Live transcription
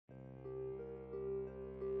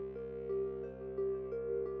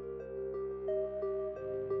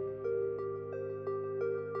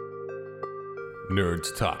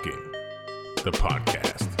Nerds Talking, the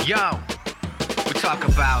podcast. Yo, we talk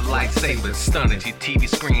about lightsabers, stunning your TV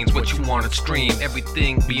screens, what you want to stream,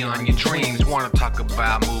 everything beyond your dreams. Want to talk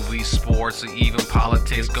about movies, sports, or even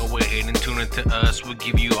politics? Go ahead and tune into us, we'll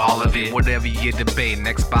give you all of it. Whatever you're debating,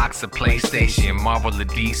 Xbox or PlayStation, Marvel or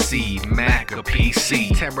DC, Mac or PC.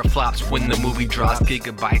 Teraflops when the movie drops,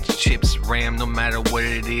 gigabytes, chips, RAM, no matter what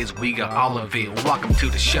it is, we got all of it. Welcome to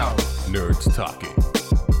the show. Nerds Talking,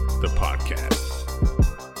 the podcast.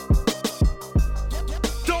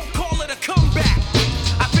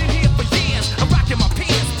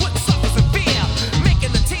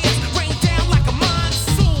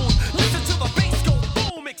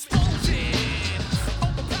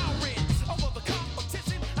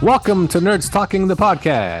 Welcome to Nerds Talking, the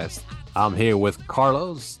podcast. I'm here with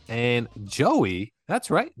Carlos and Joey. That's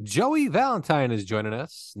right. Joey Valentine is joining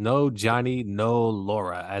us. No Johnny, no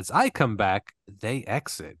Laura. As I come back, they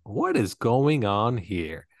exit. What is going on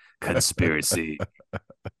here? Conspiracy.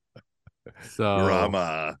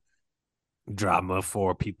 Drama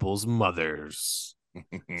for people's mothers.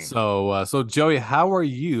 So Joey, how are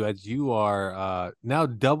you as you are now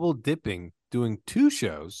double dipping, doing two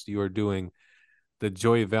shows? You are doing the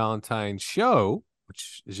Joey Valentine Show,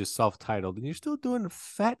 which is just self-titled, and you're still doing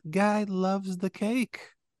Fat Guy Loves the Cake.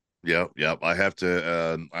 Yep. I have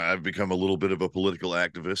to, I've become a little bit of a political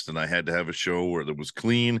activist, and I had to have a show where it was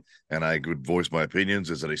clean and I could voice my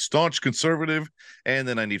opinions as a staunch conservative. And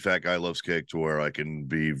then I need Fat Guy Loves Cake to where I can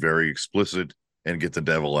be very explicit and get the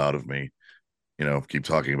devil out of me. You know, keep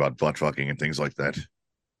talking about butt fucking and things like that.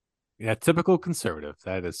 Yeah, typical conservative.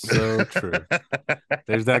 That is so true.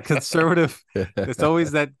 There's that conservative. It's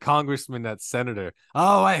always that congressman, that senator.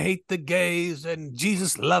 Oh, I hate the gays and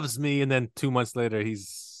Jesus loves me. And then 2 months later, he's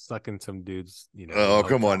sucking some dudes. You know. Oh,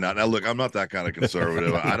 come on now. Now, look, I'm not that kind of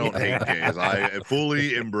conservative. I don't hate gays. I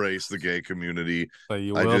fully embrace the gay community. So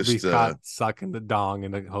you will be caught sucking the dong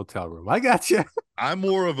in a hotel room. I got you. I'm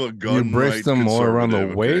more of a gun. You embrace them more around the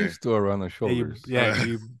waist okay? or around the shoulders?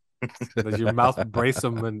 You does your mouth brace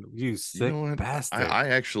them and you sick bastard? I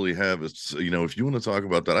actually have, if you want to talk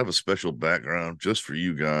about that, I have a special background just for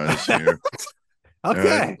you guys here.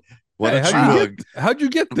 Okay. How'd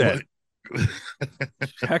you get that?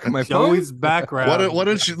 Check my Joey's background. Why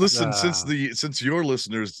don't you listen? Since your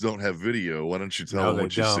listeners don't have video, why don't you tell them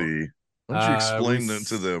what you see? Why don't you explain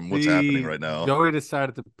to them what's happening right now? Joey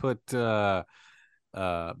decided to put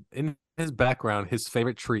in his background his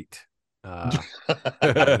favorite treat. It's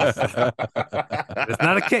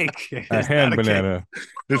not a cake. A hand banana.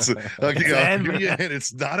 It's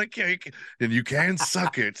not a cake, and you can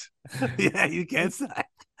suck it. Yeah, you can suck.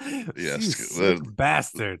 Yes,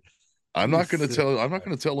 bastard. I'm not going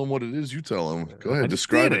to tell them what it is. You tell them. Go ahead,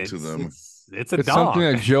 describe it to them. It's something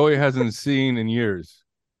that Joey hasn't seen in years.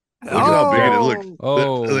 Look at how big it is.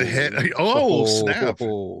 Look. The head. Oh, snap.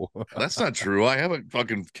 That's not true. I have a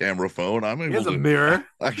fucking camera phone. I'm able to. A mirror.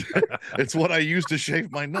 It's what I use to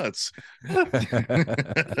shave my nuts. He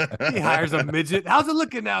hires a midget. How's it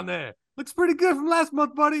looking down there? Looks pretty good from last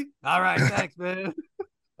month, buddy. All right, thanks, man.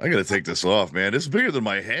 I got to take this off, man. It's bigger than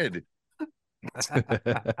my head.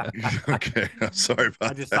 Okay, I'm sorry about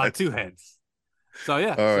that. I just saw two heads. So,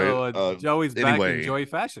 yeah. All right. Joey's back in Joey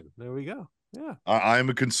fashion. There we go. Yeah, I'm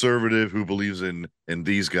a conservative who believes in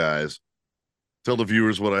these guys. Tell the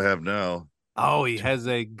viewers what I have now. Oh, he has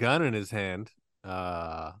a gun in his hand. Two.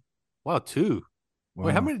 Wow.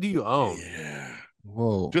 Wait, how many do you own? Yeah.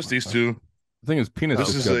 Whoa. Just these two. I think his penis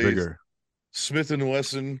just got bigger. Smith &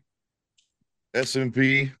 Wesson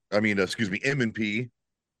M&P.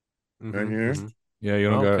 Right here. Mm-hmm. Yeah,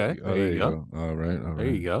 you don't okay. got. Oh, there you go. All right. There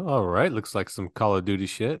you go. All right. Looks like some Call of Duty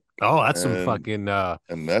shit. Oh, that's some fucking.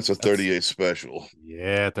 And that's a 38 special.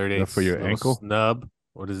 Yeah, 38 for your ankle snub.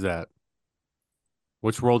 What is that?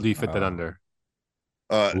 Which roll do you fit that under?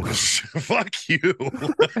 Fuck you.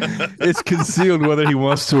 It's concealed whether he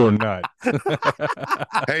wants to or not.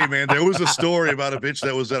 Hey, man, there was a story about a bitch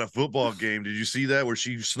that was at a football game. Did you see that? Where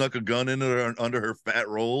she snuck a gun under her fat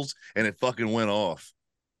rolls and it fucking went off.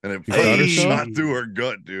 And it shot through her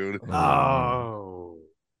gut, dude. Oh.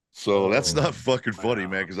 So that's not fucking funny,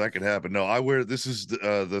 man, because that could happen. No, this is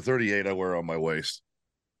the 38 I wear on my waist.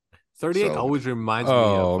 38 always reminds me of...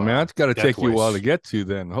 Oh, man, that's got to take you a while Wish. to get to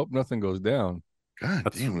then. Hope nothing goes down.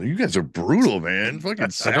 God damn, you guys are brutal, man. Fucking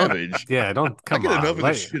savage. Yeah, don't come on. I get enough of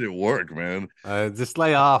this shit at work, man. Just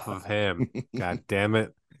lay off of him. God damn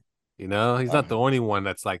it. You know, he's not the only one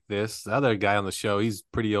that's like this. The other guy on the show, he's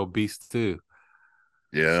pretty obese, too.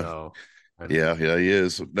 Yeah. So, Yeah, he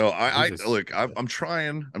is. No, look, I'm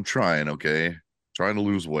trying, okay? Trying to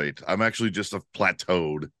lose weight. I'm actually just a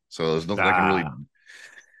plateaued. So there's nothing I can really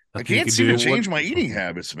I Nothing you can't can seem to do. change my eating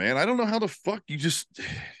habits, man. I don't know how the fuck you just,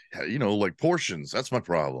 like portions. That's my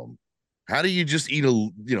problem. How do you just eat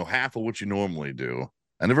half of what you normally do?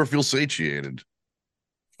 I never feel satiated.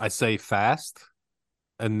 I say fast,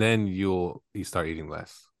 and then you start eating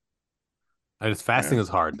less. And it's fasting Yeah. is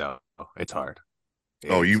hard though. It's hard.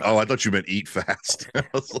 Oh, It's I hard. thought you meant eat fast.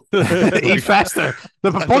 Eat faster.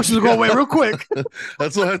 The proportions will go away real quick.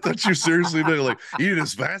 That's what I thought you seriously meant. Like, eat it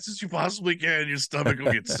as fast as you possibly can. Your stomach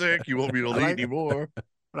will get sick. You won't be able to eat anymore.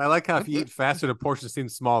 But I like how if you eat faster, the portions seem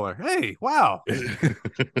smaller. Hey, wow.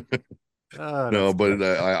 No, but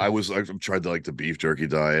good. I've tried the beef jerky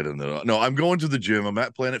diet, and no, I'm going to the gym. I'm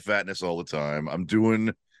at Planet Fatness all the time. I'm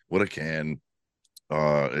doing what I can.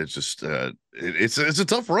 It's just it's a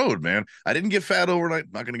tough road, man. I didn't get fat overnight.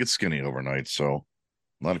 Not gonna get skinny overnight, so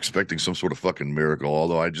I'm not expecting some sort of fucking miracle.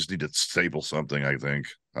 Although I just need to staple something. I think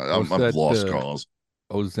I'm lost cause.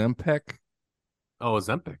 Ozempic? Oh,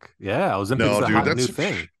 Ozempic. Yeah, Ozempic's No, a dude, hot new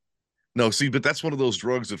thing. No, see, but that's one of those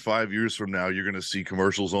drugs that 5 years from now you're going to see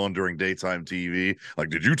commercials on during daytime TV. Like,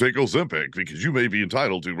 did you take Ozempic because you may be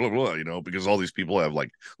entitled to blah blah? Because all these people have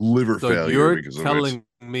like liver So failure you're because of it. telling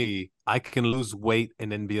me I can lose weight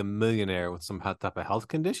and then be a millionaire with some type of health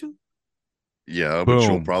condition? Yeah, but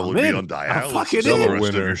you'll Boom. probably I'm be in. on I'm fucking dialysis for the in. rest of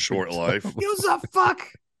Winner. your short life. Gives a fuck.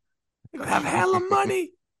 You have hella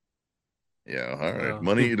money. Yeah, all right.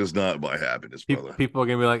 Money does not buy happiness, brother. People are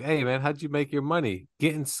gonna be like, "Hey, man, how'd you make your money?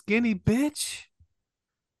 Getting skinny, bitch."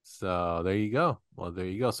 So there you go. Well, there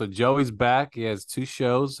you go. So Joey's back. He has 2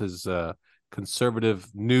 shows. His conservative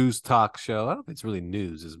news talk show. I don't think it's really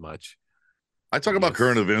news as much. I talk about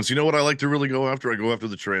current events. You know what I like to really go after? I go after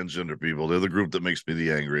the transgender people. They're the group that makes me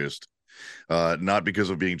the angriest. Not because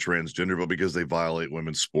of being transgender, but because they violate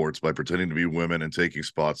women's sports by pretending to be women and taking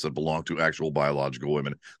spots that belong to actual biological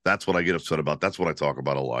women. That's what I get upset about. That's what I talk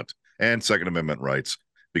about a lot. And Second Amendment rights,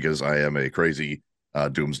 because I am a crazy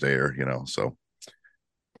doomsdayer, so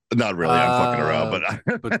not really. I'm fucking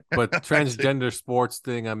around, but transgender sports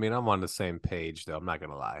thing, I mean, I'm on the same page, though. I'm not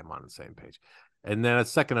gonna lie, I'm on the same page. And then a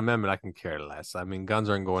Second Amendment, I can care less. I mean, guns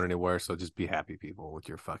aren't going anywhere, so just be happy, people, with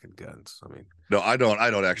your fucking guns. I mean, no, I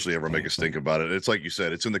don't actually ever make a stink about it. It's like you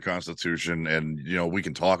said, it's in the Constitution, and we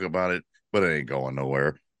can talk about it, but it ain't going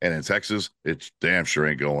nowhere. And in Texas, it's damn sure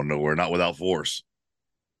ain't going nowhere, not without force.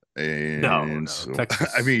 And no, so,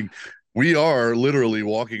 Texas. I mean, we are literally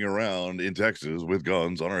walking around in Texas with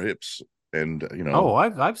guns on our hips, and Oh,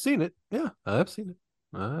 I've seen it. Yeah, I've seen it.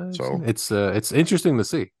 It's interesting to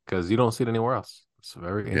see because you don't see it anywhere else. It's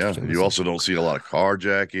very interesting. You also don't see a lot of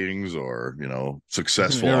carjackings or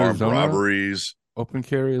successful armed robberies. Open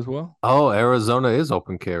carry as well. Oh, Arizona is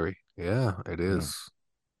open carry. Yeah, it is.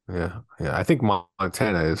 Yeah. I think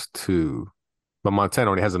Montana is too, but Montana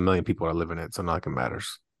only has 1 million people that live in it, so not like it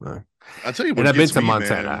matters. I'll tell you what. And I've been to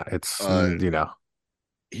Montana. Man, it's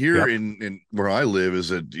here in where I live is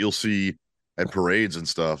that you'll see at parades and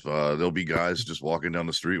stuff. There'll be guys just walking down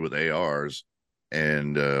the street with ARs,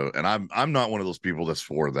 and I'm not one of those people that's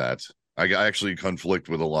for that. I actually conflict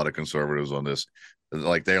with a lot of conservatives on this.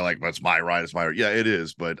 Like they're like, "That's my right. It's my right." Yeah, it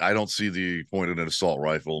is, but I don't see the point in an assault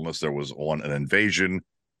rifle unless there was on an invasion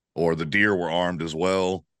or the deer were armed as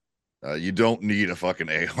well. You don't need a fucking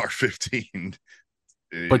AR-15.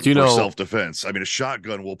 But for self-defense. I mean, a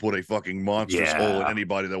shotgun will put a fucking monstrous hole in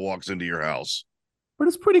anybody that walks into your house. But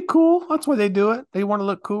it's pretty cool. That's why they do it. They want to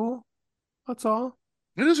look cool. That's all.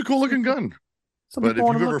 It is a cool looking gun. But if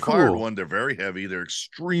you've ever fired one, they're very heavy. They're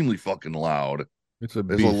extremely fucking loud. It's the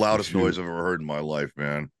loudest noise I've ever heard in my life,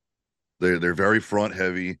 man. They're very front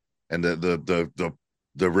heavy, and the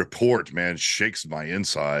report, man, shakes my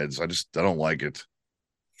insides. I don't like it.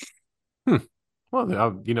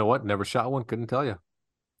 Well, you know what? Never shot one. Couldn't tell you.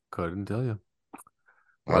 Well,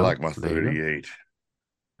 I like my 38.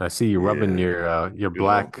 I see you rubbing your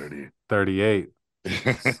black 38.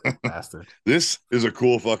 Bastard. This is a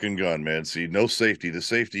cool fucking gun, man. See, no safety. The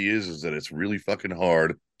safety is that it's really fucking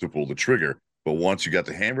hard to pull the trigger. But once you got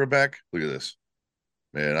the hammer back, look at this.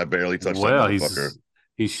 Man, I barely touched that motherfucker.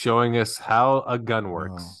 He's showing us how a gun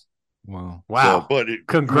works. Wow. So,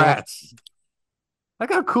 congrats.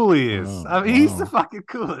 Look how cool he is. I mean, he's the fucking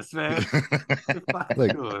coolest, man.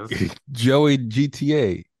 Coolest. Joey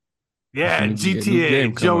GTA. Yeah,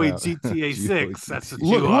 GTA. Joey GTA 6. That's what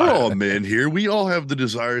Look, we're all men here. We all have the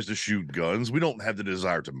desires to shoot guns. We don't have the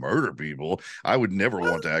desire to murder people. I would never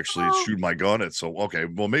want to actually shoot my gun at okay,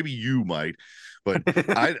 well, maybe you might. But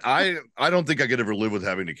I don't think I could ever live with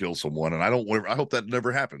having to kill someone, and I hope that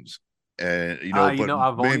never happens.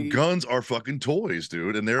 And guns are fucking toys,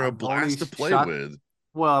 dude, and they're a blast to play with.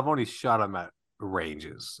 Well, I've only shot them at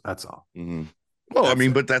ranges. That's all. Mm-hmm. Well, I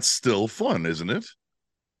mean, but that's still fun, isn't it?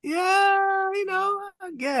 Yeah,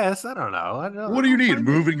 I guess. I don't know. What do you need? What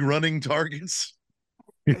do you Moving, running targets?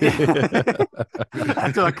 mean?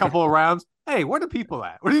 After a couple of rounds, hey, where the people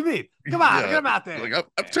at? What do you mean? Come on, get Yeah, them out like there.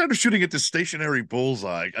 I'm tired of shooting at the stationary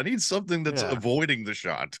bullseye. I need something that's Yeah. avoiding the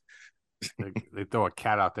shot. They throw a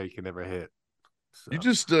cat out there you can never hit. You So,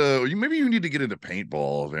 just maybe you need to get into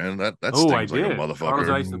paintball, man. That oh, I stings like a did. Carlos and I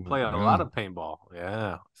motherfucker. used to play a lot Yeah. of paintball.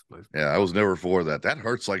 Yeah. Yeah, I was never for that. That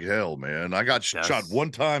hurts like hell, man. I got shot Yes.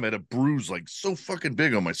 one time at a bruise like so fucking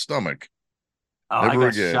big on my stomach. Oh, I Never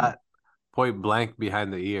got again. shot point blank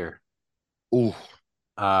behind the ear. Oh,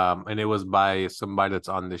 And it was by somebody that's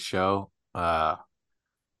on the show. And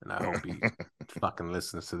I hope he fucking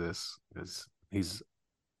listens to this because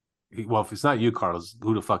well, if it's not you, Carlos,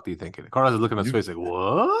 who the fuck do you think it is? Carlos is looking at his face like,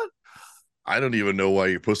 what? I don't even know why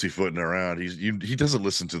you're pussyfooting around. He doesn't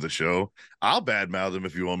listen to the show. I'll badmouth him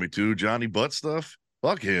if you want me to. Johnny Butt stuff.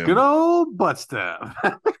 Fuck Good him. old butt stuff.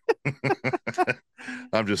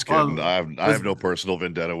 I'm just kidding. Well, I have no personal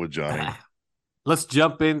vendetta with Johnny. let's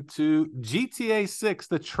jump into GTA 6.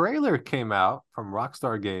 The trailer came out from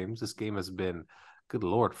Rockstar Games. This game has been, good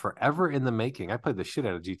Lord, forever in the making. I played the shit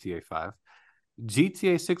out of GTA 5.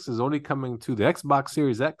 GTA 6 is only coming to the Xbox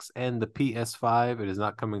Series X and the PS5. It is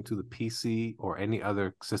not coming to the PC or any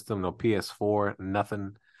other system. No PS4,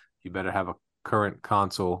 nothing. You better have a current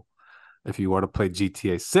console if you want to play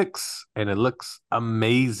GTA 6. And it looks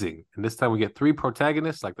amazing. And this time we get 3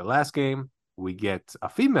 protagonists like the last game. We get a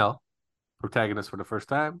female protagonist for the first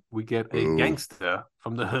time. We get a Ooh. gangster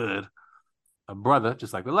from the hood, a brother,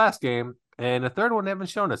 just like the last game. And the third one they haven't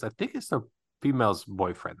shown us. I think it's the female's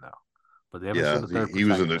boyfriend, though. But they haven't Yeah, shown the third he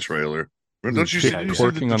was in the protagonist. trailer. The Don't you chick see? You see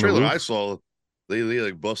twerking the on the trailer I roof? saw? They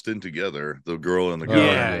like bust in together. The girl and the guy.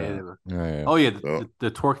 Yeah. Oh yeah, So, the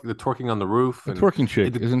twerking on the roof. The And twerking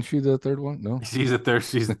chick, it- isn't she the third one? No. she's the third.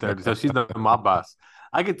 She's the third. So she's the mob boss.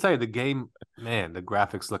 I can tell you the game, man. The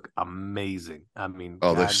graphics look amazing. I mean, oh,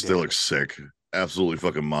 they goddamn still it. look sick. Absolutely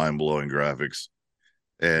fucking mind blowing graphics.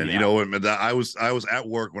 And Yeah. you know, I was at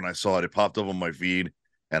work when I saw it. It popped up on my feed,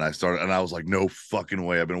 and I was like, no fucking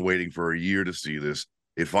way. I've been waiting for a year to see this.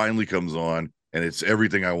 It finally comes on, and it's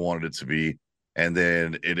everything I wanted it to be. And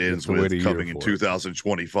then it You have ends to wait a with year coming in for it.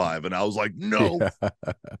 2025, and I was like, no,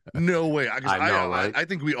 Yeah. no way. I know, right? I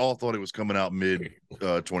think we all thought it was coming out mid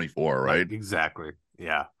 24, right? Like, exactly.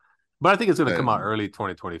 Yeah. But I think it's going to come out And- early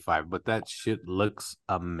 2025. But that shit looks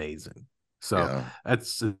amazing. So Yeah.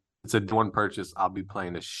 it's a one purchase. I'll be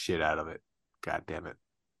playing the shit out of it. God damn it.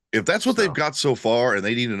 If that's what So- they've got so far and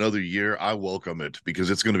they need another year, I welcome it because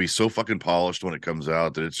it's going to be so fucking polished when it comes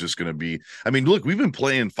out that it's just going to be. I mean, look, we've been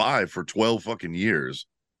playing 5 for 12 fucking years.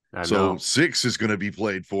 I So know. 6 is going to be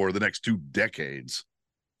played for the next 2 decades.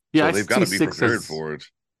 Yeah, So I they've got to see be 6 prepared as- for it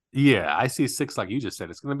Yeah, I see 6 like you just said.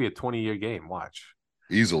 It's going to be a 20-year game. Watch.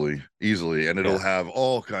 easily. And it'll Yeah. have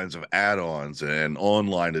all kinds of add-ons and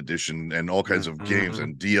online edition and all kinds of games Mhm.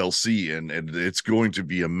 and DLC. And it's going to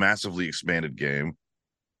be a massively expanded game.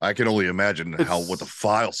 I can only imagine what the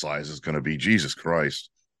file size is going to be. Jesus Christ.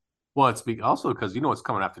 Well, it's also because you know what's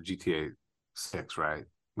coming after GTA 6, right?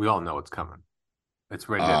 We all know it's coming. It's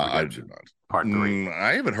Red Dead I do Redemption not. Part 3.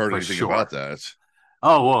 I haven't heard For anything sure. about that.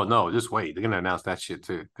 Oh, well, no, just wait. They're going to announce that shit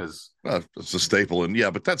too because It's a staple, and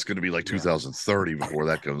but that's going to be like Yeah. 2030 before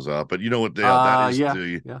that comes out. But you know what, Dale? That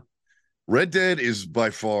is yeah. Red Dead is by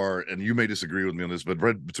far, and you may disagree with me on this, but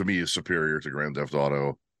Red to me is superior to Grand Theft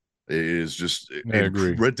Auto. It is just I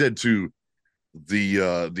agree. Red Dead 2,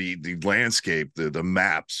 the landscape, the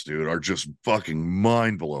maps, dude, are just fucking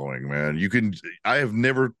mind blowing, man. I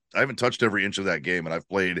haven't touched every inch of that game, and I've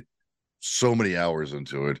played so many hours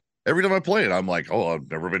into it. Every time I play it, I'm like, oh, I've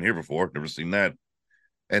never been here before, never seen that.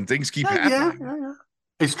 And things keep happening. Yeah.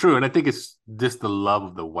 It's true, and I think it's just the love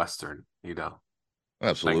of the Western.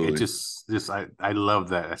 Absolutely. Like it just I love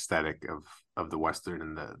that aesthetic of the Western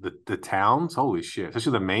and the towns. Holy shit!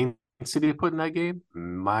 Especially the main city they put in that game.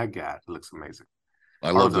 My God, it looks amazing.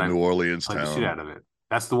 I love the Carlos and New Orleans Played the shit out town. of it.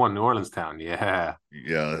 That's the one, New Orleans town. Yeah.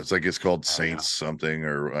 Yeah, it's called Yeah. Saints something,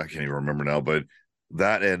 or I can't even remember now. But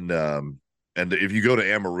that and if you go to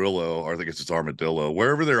Amarillo, or I think it's Armadillo,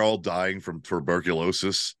 wherever they're all dying from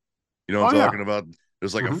tuberculosis, you know what I'm Oh, yeah. talking about?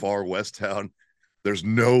 There's like a Mhm. far west town. There's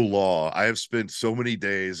no law. I have spent so many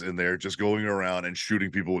days in there just going around and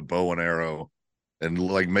shooting people with bow and arrow and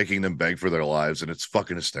like making them beg for their lives, and it's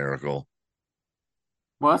fucking hysterical.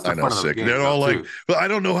 Well, that's the I know, fun of the sick. game. They're all though, like, too. but I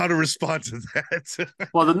don't know how to respond to that.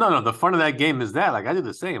 Well, no. The fun of that game is that, like, I do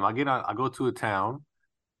the same. I go to a town,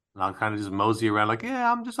 and I'll kind of just mosey around, like,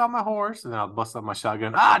 yeah, I'm just on my horse, and then I'll bust out my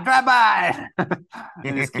shotgun. Drive by,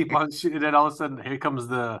 and just keep on shooting. And then all of a sudden, here comes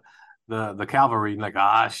the the cavalry, like,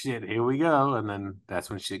 ah, shit, here we go, and then that's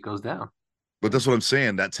when shit goes down. But that's what I'm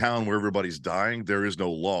saying. That town where everybody's dying, there is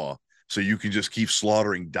no law, so you can just keep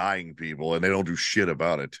slaughtering dying people, and they don't do shit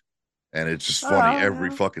about it. And it's just funny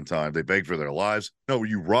every fucking time. They beg for their lives. No,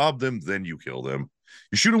 you rob them, then you kill them.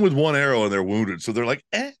 You shoot them with one arrow, and they're wounded, so they're like,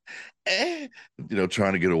 trying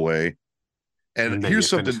to get away. And here's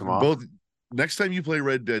something: both next time you play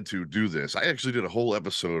Red Dead 2, do this. I actually did a whole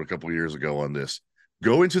episode a couple of years ago on this.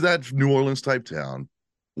 Go into that New Orleans type town.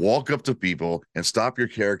 Walk up to people and stop your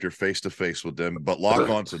character face to face with them, but lock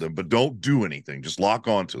onto them. But don't do anything. Just lock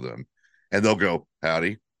onto them. And they'll go,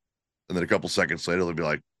 howdy. And then a couple seconds later, they'll be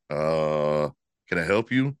like, can I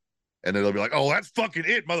help you? And then they'll be like, oh, that's fucking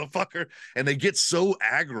it, motherfucker. And they get so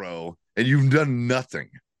aggro and you've done nothing.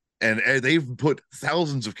 And they've put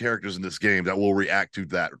thousands of characters in this game that will react to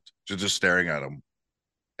that, to just staring at them.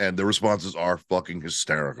 And the responses are fucking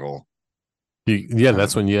hysterical.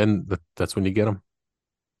 That's when you end. That's when you get them.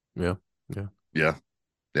 Yeah.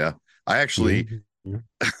 I actually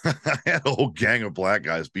I had a whole gang of black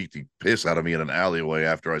guys beat the piss out of me in an alleyway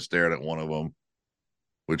after I stared at one of them,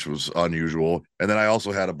 which was unusual. And then I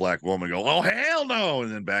also had a black woman go, oh, hell no,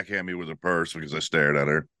 and then backhand me with a purse because I stared at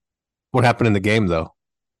her. What happened in the game, though?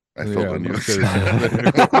 I felt unusual.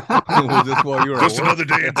 Just another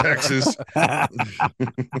day in Texas.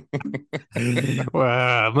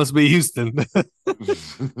 Well, it must be Houston.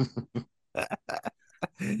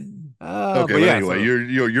 Okay, but anyway, so,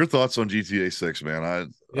 your thoughts on GTA 6, man?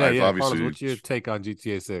 Obviously, Carlos, what's your take on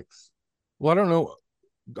GTA 6? Well, I don't know.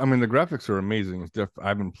 I mean, the graphics are amazing. I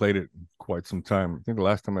haven't played it in quite some time. I think the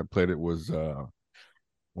last time I played it was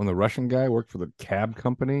when the Russian guy worked for the cab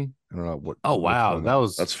company. I don't know what. Oh wow,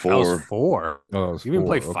 that's 4. That was 4. Oh, you even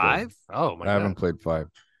played 5? Oh my god, I haven't played 5.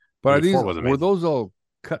 But were those all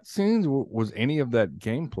cutscenes? Was any of that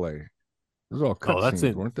gameplay? Those are all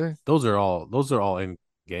cutscenes, weren't they? Those are all in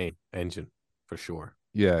game engine for sure.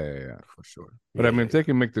 Yeah, for sure. But I mean, if they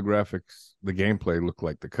can make the graphics, the gameplay look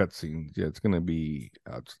like the cutscenes, it's gonna be.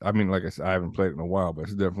 I mean, like I said, I haven't played it in a while, but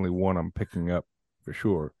it's definitely one I'm picking up for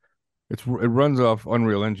sure. It runs off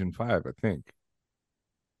Unreal Engine 5, I think.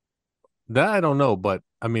 That I don't know, but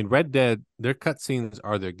I mean, Red Dead, their cutscenes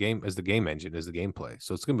are their game as the game engine is the gameplay,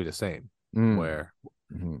 so it's gonna be the same. Where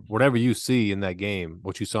whatever you see in that game,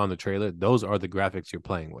 what you saw in the trailer, those are the graphics you're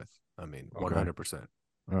playing with. I mean, 100%.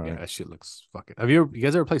 Yeah, that shit looks fucking. You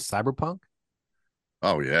guys ever played Cyberpunk?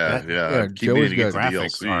 Oh yeah. Keep needing to get the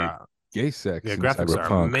DLC. Gay sex. Yeah, graphics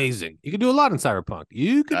are amazing. You can do a lot in Cyberpunk.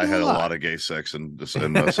 I had a lot of gay sex in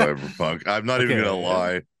Cyberpunk. I'm not even gonna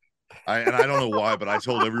lie. I don't know why, but I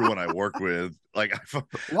told everyone I work with, like,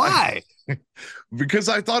 why? Because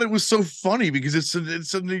I thought it was so funny because it's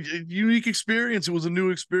a unique experience. It was a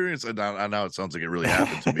new experience. And I know it sounds like it really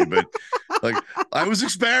happened to me, but like I was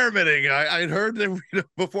experimenting. I'd heard that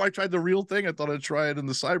before I tried the real thing. I thought I'd try it in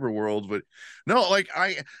the cyber world, but no, like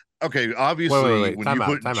obviously. Wait. Time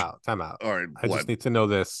out. All right, I just need to know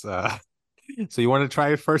this. So you want to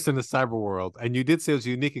try it first in the cyber world, and you did say it was a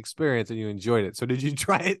unique experience and you enjoyed it. So did you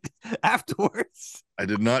try it afterwards? I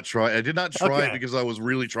did not try it because I was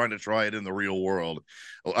really trying to try it in the real world.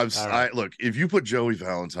 Look, if you put Joey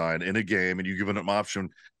Valentine in a game and you give him an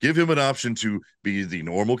option to be the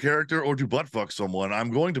normal character or to buttfuck someone,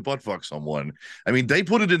 I'm going to buttfuck someone. I mean, they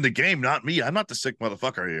put it in the game, not me. I'm not the sick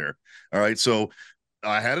motherfucker here. All right, so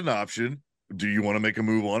I had an option. Do you want to make a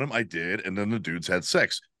move on him? I did. And then the dudes had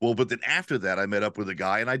sex. Well, but then after that, I met up with a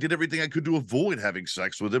guy and I did everything I could to avoid having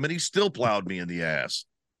sex with him. And he still plowed me in the ass.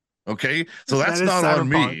 Okay. So that's not on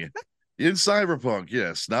me. In Cyberpunk,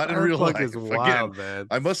 yes. Not in real life. Is wild, man.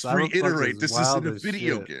 I must reiterate, this is in a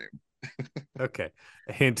video game. Okay.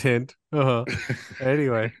 Hint, hint.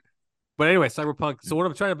 Anyway. But anyway, Cyberpunk. So what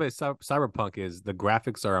I'm trying to say, Cyberpunk is the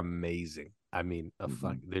graphics are amazing. I mean,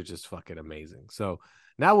 they're just fucking amazing. So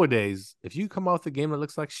nowadays, if you come out with a game that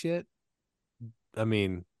looks like shit, I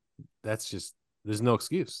mean, that's just, there's no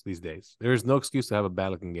excuse these days. There's no excuse to have a bad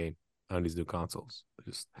looking game on these new consoles,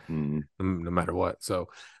 just no matter what. So,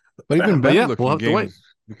 but even bad looking games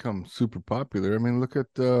become super popular. I mean, look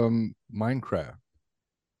at Minecraft.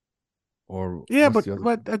 Or but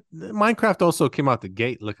Minecraft also came out the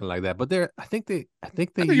gate looking like that. But I think it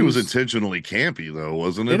was intentionally campy though,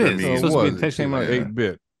 wasn't it? It is. It was. It came out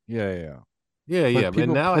 8-bit. Yeah. But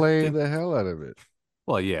people now play the hell out of it.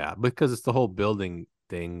 Well, yeah, because it's the whole building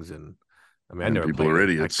things, and I mean, I never people played are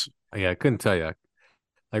idiots. I couldn't tell you.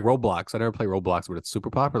 Like Roblox, I never played Roblox, but it's super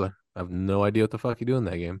popular. I have no idea what the fuck you do in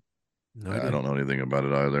that game. I don't know anything about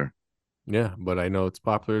it either. Yeah, but I know it's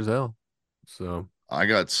popular as hell. So I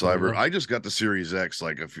got I just got the Series X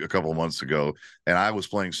like a couple of months ago, and I was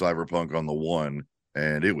playing Cyberpunk on the 1.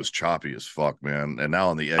 and it was choppy as fuck, man. And now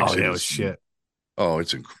on the X, Oh yeah, it was shit. Oh,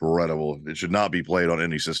 it's incredible. It should not be played on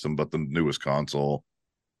any system but the newest console,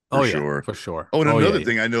 for Oh yeah, sure. for sure. Oh, and Oh, another yeah,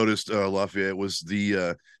 thing I noticed, Lafayette, was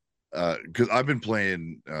the because I've been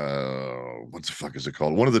playing what the fuck is it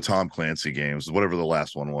called? One of the Tom Clancy games, whatever the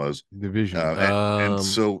last one was. Division. And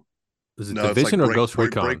so is it no, it's like Division or Ghost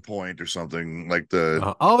Recon? Breakpoint or something like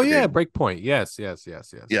the. Oh yeah, game. Breakpoint. Yes.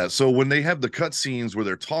 Yeah. So when they have the cutscenes where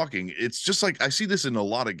they're talking, it's just like I see this in a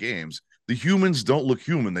lot of games. The humans don't look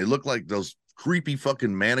human. They look like those creepy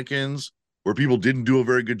fucking mannequins where people didn't do a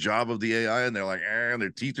very good job of the AI, and they're like, their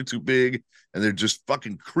teeth are too big, and they're just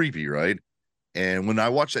fucking creepy, right? And when I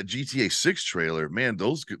watched that GTA 6 trailer, man,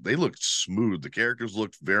 they looked smooth. The characters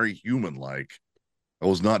looked very human-like. I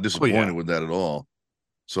was not disappointed with that at all.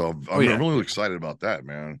 So I'm really excited about that,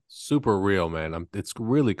 man. Super real, man. It's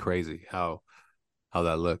really crazy how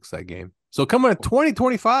that looks, that game. So coming in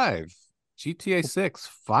 2025, GTA 6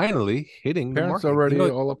 finally hitting Parents the market.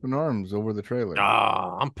 already all up in arms over the trailer.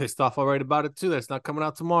 I'm pissed off already about it too. That's not coming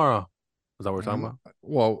out tomorrow. Is that what we're talking about?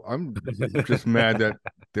 Well, I'm just mad that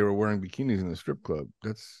they were wearing bikinis in the strip club.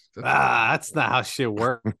 That's not how shit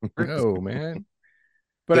works. No, man.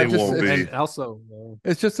 But they won't be. And also,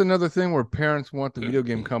 it's just another thing where parents want the video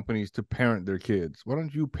game companies to parent their kids. Why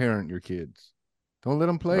don't you parent your kids? Don't let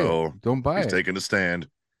them play it. Don't buy it. He's taking a stand.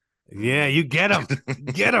 Yeah, you get him.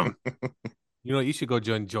 Get him. You know, you should go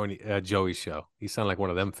join Joey's show. He sound like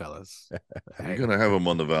one of them fellas. We're gonna have him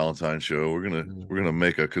on the Valentine show. We're gonna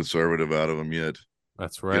make a conservative out of him yet.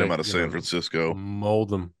 That's right. Get him out of San Francisco.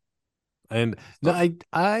 Mold him. And no,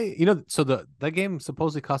 I so that game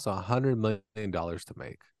supposedly costs $100 million to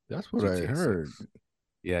make. That's what I heard.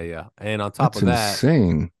 Yeah. And on top of that,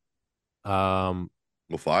 insane. Well,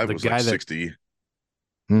 5 was like 60.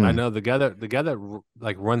 I know the guy that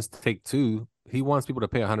like runs Take-Two. He wants people to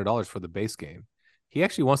pay $100 for the base game. He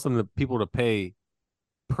actually wants people to pay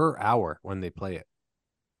per hour when they play it.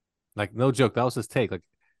 Like, no joke, that was his take. Like,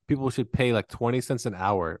 people should pay like 20 cents an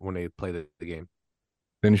hour when they play the game.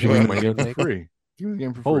 Then you should give the game for free. Give the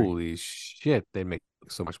game for free. Holy shit, they make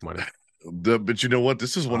so much money. But you know what?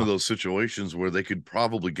 This is one of those situations where they could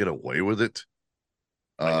probably get away with it.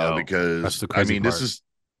 Because I mean, part.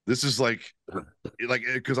 This is like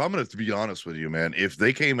because I'm gonna be honest with you, man. If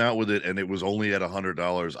they came out with it and it was only at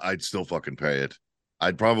 $100, I'd still fucking pay it.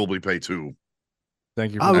 I'd probably pay $2.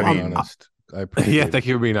 Thank you for being honest. I appreciate thank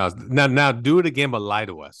you for being honest. Now do it again, but lie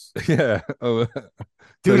to us. Yeah. Do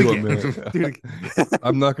it again.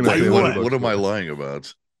 I'm not gonna say what am I lying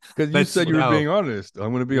about? Because you said you were being honest.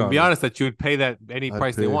 I'm gonna be honest. Be honest that you would pay that any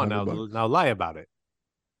price they want. Now lie about it.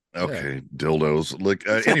 Okay, dildos. Like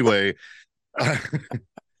anyway.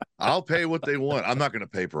 I'll pay what they want. I'm not going to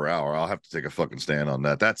pay per hour. I'll have to take a fucking stand on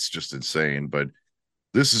that. That's just insane. But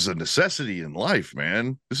this is a necessity in life,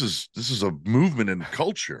 man. This is a movement in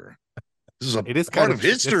culture. This is it is part of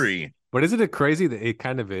history. But isn't it crazy that it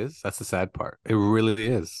kind of is? That's the sad part. It really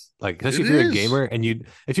is. Like, especially if you're a gamer and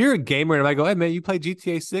if you're a gamer and I go, hey man, you play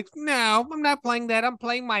GTA 6? No, I'm not playing that. I'm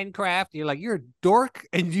playing Minecraft. You're like, you're a dork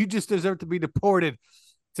and you just deserve to be deported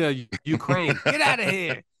to Ukraine. Get out of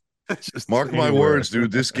here. Mark my words,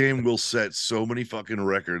 dude. This game will set so many fucking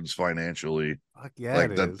records financially. Fuck yeah,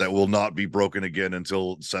 like that will not be broken again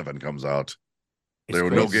until 7 comes out.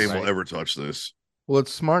 No game will ever touch this. Well,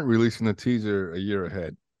 it's smart releasing the teaser a year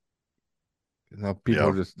ahead. Now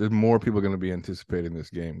there's more people going to be anticipating this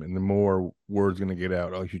game, and the more word's going to get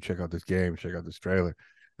out. Oh, you should check out this game, check out this trailer,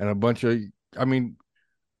 and a bunch of, I mean,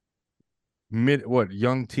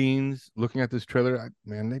 young teens looking at this trailer.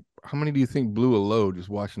 How many do you think blew a load just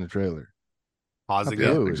watching the trailer? Pausing it.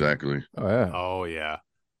 Yeah, exactly. Oh yeah.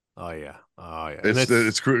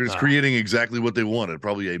 It's creating exactly what they wanted.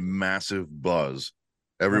 Probably a massive buzz.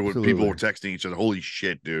 People were texting each other. Holy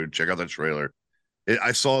shit, dude! Check out that trailer.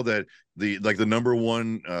 I saw that the number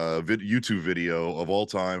one YouTube video of all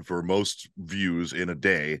time for most views in a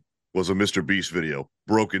day was a Mr. Beast video,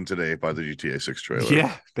 broken today by the GTA 6 trailer.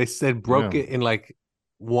 Yeah, they said broke it in like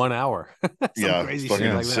 1 hour. Yeah, crazy fucking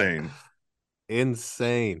shit insane. Like that.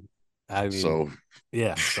 Insane. I mean, so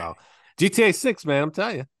GTA 6, man, I'm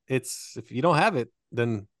telling you, it's if you don't have it,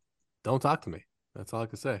 then don't talk to me. That's all I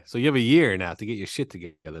can say. So you have a year now to get your shit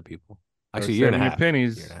together, people. Actually, a year and a half.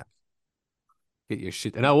 Pennies. Get your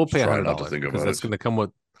shit, and I will pay $100 because that's going to come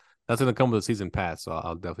with the season pass. So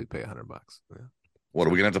I'll definitely pay $100. Yeah. What are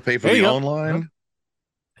we gonna have to pay for the online?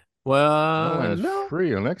 Well, no.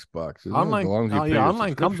 Free on Xbox. Online,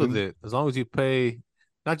 online comes with it. As long as you pay,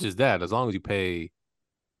 not just that. As long as you pay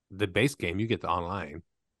the base game, you get the online.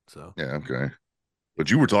 So yeah, okay. But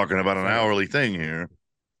you were talking about an hourly thing here.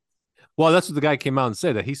 Well, that's what the guy came out and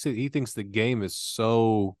said, that he said he thinks the game is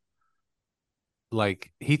so,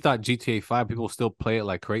 like, he thought GTA 5 people still play it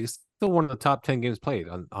like crazy. It's still one of the top 10 games played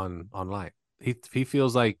on online. He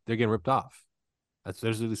feels like they're getting ripped off. That's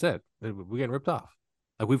what he said. We're getting ripped off.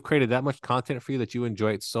 Like, we've created that much content for you that you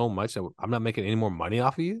enjoy it so much that I'm not making any more money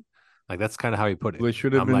off of you. Like, that's kind of how he put it. They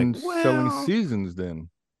should have I'm been like, selling well, seasons then.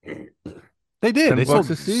 They did. They $10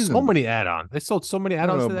 sold a season. so many add-ons. They sold so many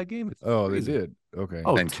add-ons No, to that game. It's Oh, crazy. they did. Okay.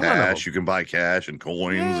 Oh, And ton of cash, them. you can buy cash and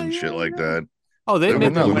coins and shit like that. Oh, they They're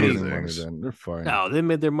made They're their not doing money. losing money things. then. They're fine. No, they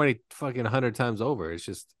made their money fucking 100 times over. It's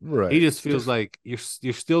just Right. he just feels like you're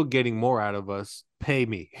still getting more out of us. Pay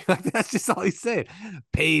me. Like, that's just all he's saying.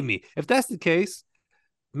 Pay me. If that's the case,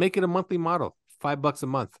 make it a monthly model. $5 a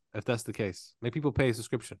month. If that's the case, make people pay a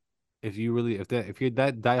subscription. If you're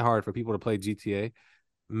that diehard for people to play GTA,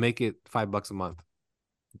 make it $5 a month.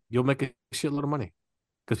 You'll make a shitload of money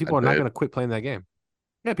because people are not going to quit playing that game.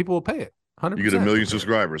 Yeah, people will pay it. 100%. You get 1 million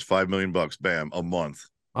subscribers, $5 million, bam, a month.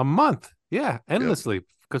 A month. Yeah, endlessly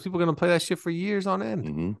because people are going to play that shit for years on end.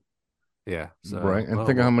 Mm-hmm. Yeah. So, Right. And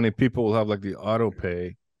think of how many people will have like the auto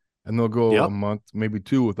pay and they'll go a month, maybe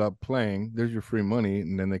 2 without playing. There's your free money.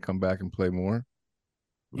 And then they come back and play more.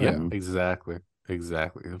 Yeah, exactly.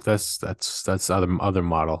 If that's other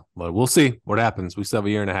model, but we'll see what happens. We still have a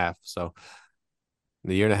year and a half, so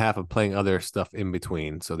the year and a half of playing other stuff in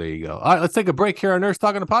between. So there you go. All right, let's take a break here on Nerds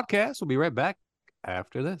Talking the Podcast. We'll be right back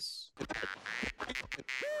after this.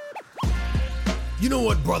 You know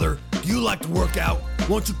what, brother? Do you like to work out?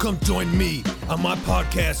 Why don't you come join me on my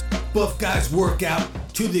podcast, Buff Guys Workout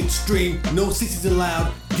to the Extreme. No sissies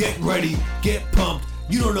allowed. Get ready. Get pumped.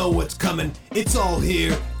 You don't know what's coming. It's all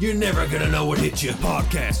here. You're never gonna know what hit you.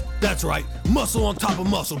 Podcast. That's right. Muscle on top of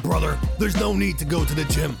muscle, brother. There's no need to go to the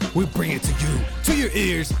gym. We bring it to you. To your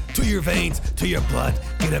ears, to your veins, to your blood.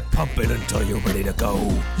 Get it pumping until you're ready to go.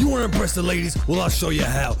 You wanna impress the ladies? Well, I'll show you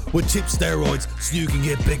how. With cheap steroids so you can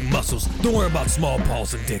get big muscles. Don't worry about small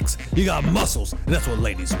balls and dicks. You got muscles, and that's what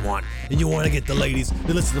ladies want. And you wanna get the ladies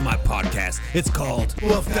to listen to my podcast. It's called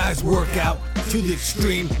Buff Guys Workout to the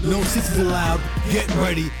Extreme. No sissies allowed. Get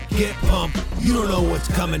ready. Get pumped. You don't know what's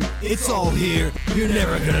coming. It's all here. You're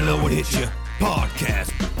never gonna know what hit you.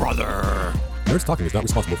 Podcast, brother. Nerds Talking is not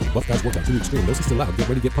responsible for the Buff Guys Workout to the Extreme. No system allowed. Get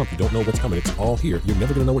ready, get pumped. You don't know what's coming. It's all here. You're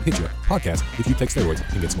never going to know what hit you. Podcast. If you take steroids, you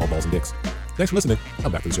can get small balls and dicks. Thanks for listening. Now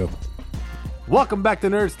back to the show. Welcome back to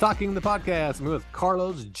Nerds Talking the Podcast. I'm with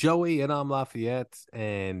Carlos, Joey, and I'm Lafayette,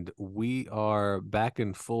 and we are back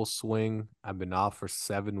in full swing. I've been off for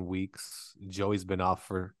 7 weeks. Joey's been off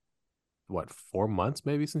for 4 months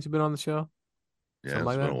maybe since you've been on the show? Yeah, Something it's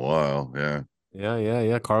like been that? a while. Yeah.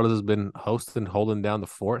 Yeah. Carlos has been hosting, holding down the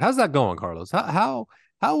fort. How's that going, Carlos? How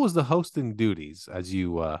was the hosting duties as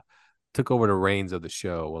you took over the reins of the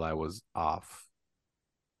show while I was off?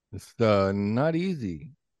 It's not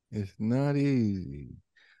easy. It's not easy.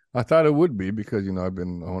 I thought it would be because, I've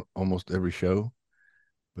been on almost every show.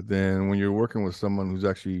 But then when you're working with someone who's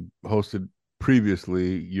actually hosted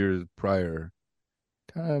previously years prior,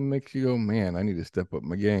 kind of makes you go, man, I need to step up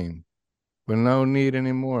my game. But no need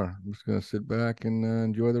anymore. I'm just going to sit back and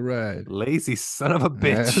enjoy the ride. Lazy son of a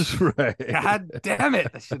bitch. That's right. God damn it.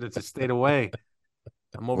 I should have just stayed away.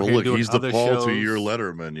 I'm over Well, here look, doing he's the other Paul shows. to your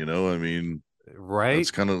Letterman. I mean, Right?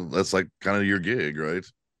 that's like your gig, right?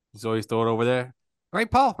 He's always throwing it over there. Right,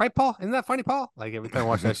 Paul? Isn't that funny, Paul? Like every time I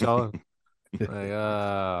watch that show. Like,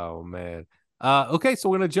 oh, man. Okay, so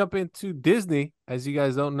we're going to jump into Disney. As you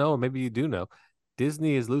guys don't know, or maybe you do know,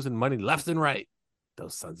 Disney is losing money left and right.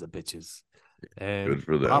 Those sons of bitches. And Good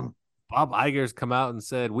for them. Bob Iger's come out and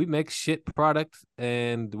said, we make shit product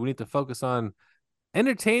and we need to focus on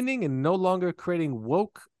entertaining and no longer creating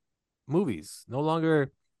woke movies, no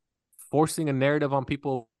longer forcing a narrative on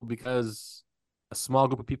people because a small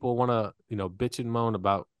group of people want to, bitch and moan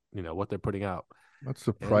about, what they're putting out. That's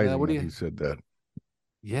surprising what do that you- he said that.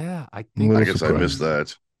 Yeah, I I think Little guess I missed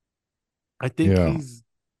that. I think Yeah. he's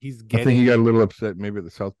I getting. think he got a little upset maybe at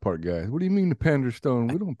the South Park guys. What do you mean the pander stone?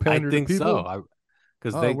 We don't I pander think to people. so.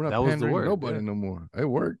 Because We're not that was the pandering word. nobody Yeah. no more. It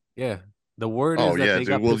worked. Yeah. The word Oh is that yeah, they dude.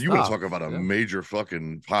 got Well, pissed you want off. to talk about a Yeah. major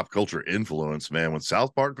fucking pop culture influence, man. When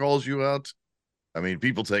South Park calls you out, I mean,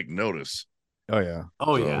 people take notice. Oh yeah.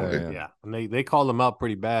 Oh So, yeah. And they called them out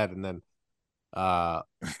pretty bad, and then the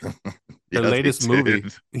Yeah, they latest movie.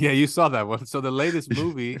 did. Yeah, you saw that one. So the latest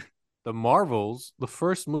movie, The Marvels, the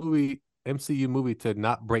first movie MCU movie to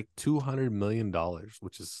not break $200 million,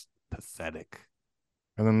 which is pathetic.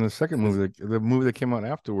 And then the second movie, the movie that came out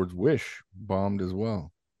afterwards, Wish, bombed as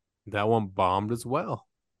well. That one bombed as well.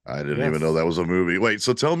 I didn't Yes. even know that was a movie. Wait,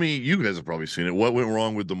 so tell me, you guys have probably seen it. What went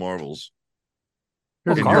wrong with the Marvels?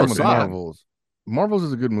 Here's Well, the Carlos deal with saw it. Marvels. Marvels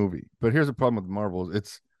is a good movie, but here's the problem with Marvels.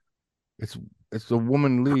 It's a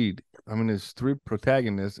woman lead. I mean, there's 3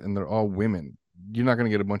 protagonists and they're all women. You're not gonna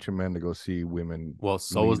get a bunch of men to go see women. Well,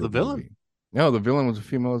 so was lead the a villain. movie. No, the villain was a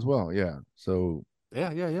female as well. Yeah. So Yeah.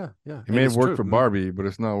 it And may have it's worked true. for Barbie, but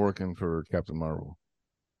it's not working for Captain Marvel.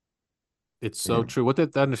 It's so true. What they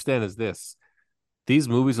have to understand is this: these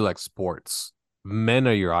movies are like sports. Men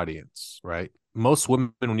are your audience, right? Most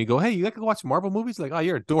women, when you go, "Hey, you like to watch Marvel movies?" Like, "Oh,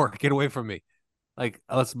 you're a dork. Get away from me." Like,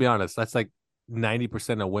 let's be honest. That's like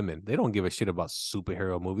 90% of women. They don't give a shit about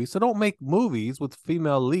superhero movies. So don't make movies with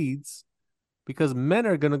female leads because men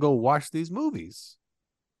are gonna go watch these movies,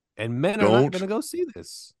 and men are not gonna go see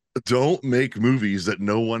this. Don't make movies that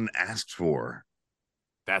no one asked for.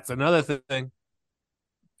 That's another thing.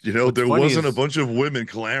 You know, What's there funny wasn't a is- bunch of women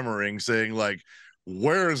clamoring saying like,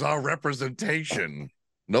 "Where's our representation?"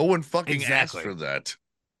 No one fucking asked Exactly. for that.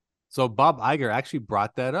 So Bob Iger actually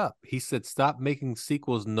brought that up. He said, "Stop making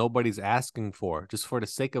sequels nobody's asking for, just for the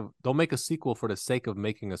sake of. Don't make a sequel for the sake of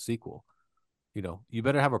making a sequel. You know, you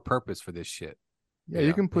better have a purpose for this shit." Yeah, You you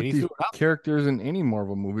know? can And put he these threw it out. characters in any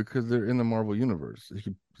Marvel movie because they're in the Marvel universe. You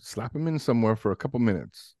can slap them in somewhere for a couple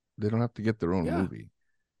minutes. They don't have to get their own Yeah. movie.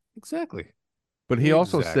 Exactly. But he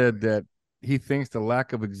also said Exactly. that he thinks the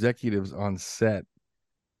lack of executives on set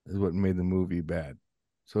is what made the movie bad.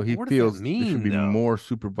 So he What does that feels there should mean, be though? more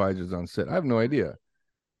supervisors on set. I have no idea.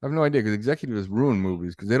 Because executives ruin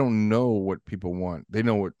movies because they don't know what people want. They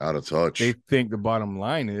know what Out of touch. they think the bottom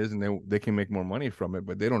line is, and they can make more money from it,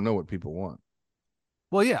 but they don't know what people want.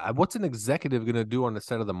 Well, yeah. What's an executive gonna do on the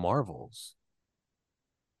set of the Marvels?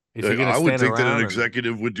 Is he Like, gonna I would stand think that an around?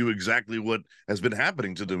 executive would do exactly what has been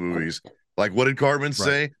happening to the movies. Like, what did Cartman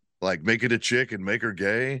say? Like, make it a chick and make her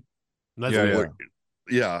gay. Let's Yeah, be- yeah.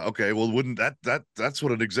 Yeah. Okay. Well, wouldn't that's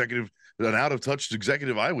what an out of touch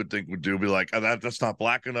executive, I would think, would do? Be like, that's not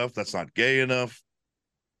black enough. That's not gay enough.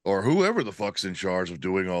 Or whoever the fuck's in charge of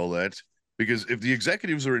doing all that. Because if the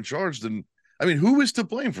executives are in charge, then I mean, who is to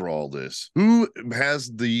blame for all this? Who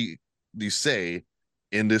has the say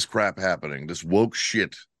in this crap happening? This woke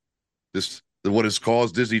shit. What has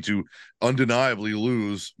caused Disney to undeniably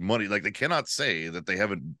lose money. Like, they cannot say that they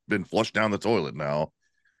haven't been flushed down the toilet now.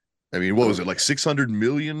 I mean, what was it, like 600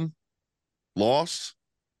 million loss?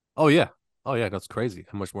 Oh yeah. That's crazy.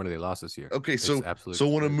 How much money they lost this year? Okay, It's so absolutely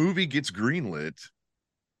when a crazy. movie gets greenlit,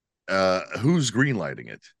 who's greenlighting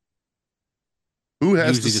it? Who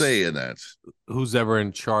has Usually to say just- in that? Who's ever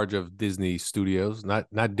in charge of Disney Studios?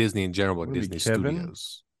 Not Disney in general, but Would it be Disney Kevin?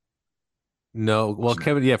 Studios. No, well,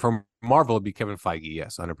 Kevin. Yeah, from Marvel, it'd be Kevin Feige.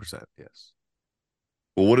 Yes, 100%. Yes.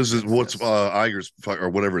 Well, what is it? Yes, What's yes. Iger's or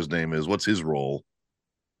whatever his name is? What's his role?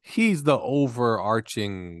 He's the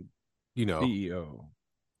overarching, CEO.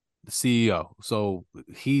 the CEO. So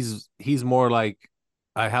he's more like,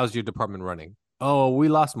 how's your department running? Oh, we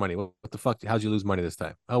lost money. What the fuck? How'd you lose money this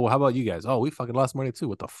time? Oh, well, how about you guys? Oh, we fucking lost money too.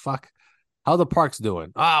 What the fuck? How the parks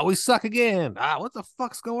doing? We suck again. What the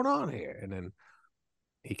fuck's going on here? And then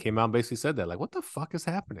he came out and basically said that, like, what the fuck is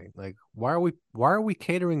happening? Like, why are we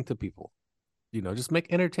catering to people? Just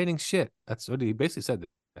make entertaining shit. That's what he basically said.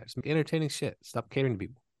 Just make entertaining shit. Stop catering to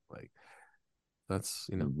people. Like, that's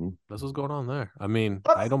that's what's going on there. I mean,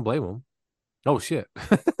 I don't blame him. Oh shit.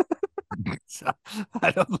 So,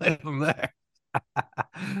 I don't blame him there.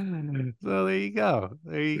 So there you go.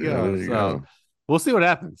 There you Yeah, go. there you So go. we'll see what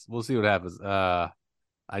happens. I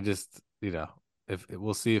just, if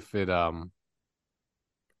we'll see if it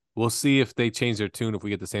we'll see if they change their tune if we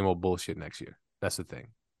get the same old bullshit next year. That's the thing.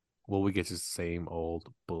 Will we get the same old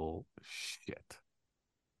bullshit? Yep.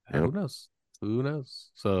 Who knows? Who knows?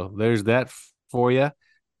 So there's that for you.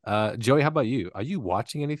 Joey, how about you? Are you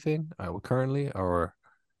watching anything currently, or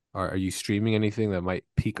are you streaming anything that might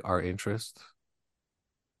pique our interest?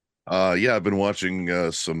 Yeah, I've been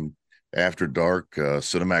watching some After Dark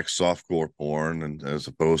Cinemax softcore porn, and as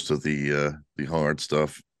opposed to the hard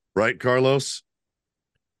stuff, right, Carlos?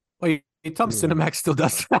 Wait, you tell me True. Cinemax still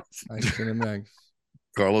does that? Cinemax.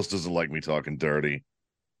 Carlos doesn't like me talking dirty.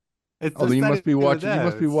 It's Oh, then you not must be even watching. You that.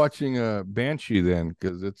 must be It's- watching Banshee then,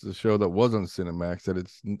 because it's a show that was on Cinemax. That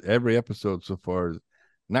it's every episode so far is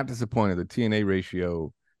not disappointed. The TNA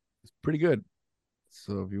ratio is pretty good.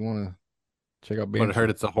 So if you want to check out Banshee, But I heard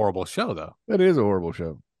it's a horrible show, though. that is a horrible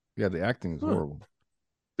show. Yeah, the acting is horrible.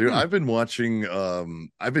 Dude, I've been watching.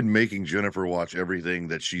 I've been making Jennifer watch everything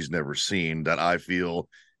that she's never seen that I feel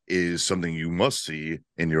is something you must see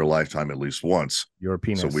in your lifetime at least once. Your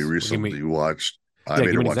penis. So we recently watched. I Yeah, made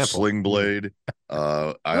give her me an watch example. Sling Blade.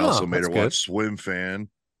 I also made that's her good. watch Swim Fan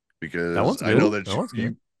because That one's I know good. that That one's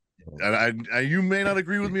you, and you may not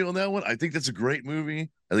agree with me on that one. I think that's a great movie.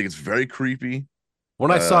 I think it's very creepy.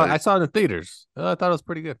 When I saw it in the theaters. I thought it was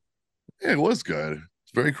pretty good. Yeah, it was good.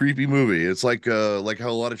 It's a very creepy movie. It's like how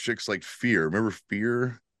a lot of chicks like Fear. Remember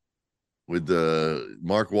Fear with the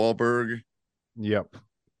Mark Wahlberg? Yep.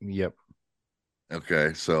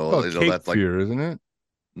 Okay, so Oh, Cape that's like Fear, isn't it?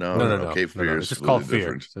 no. Cape Fear It's is just really called Fear.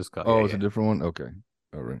 different. It's just called, Oh, it's a different one. Okay,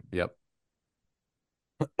 all right. Yep.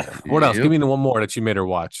 What else? Yep. Give me the one more that you made her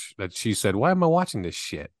watch. That she said, "Why am I watching this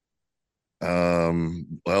shit?"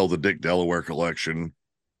 Well, the Dick Delaware collection.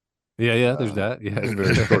 Yeah. There's that. It's a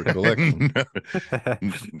very short collection.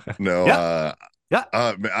 No, Yeah.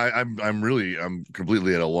 I'm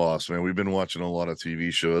completely at a loss, man. We've been watching a lot of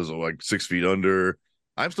TV shows like 6 Feet Under.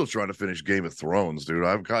 I'm still trying to finish Game of Thrones, dude.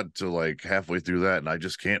 I've got to like halfway through that and I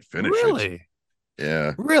just can't finish it. Really?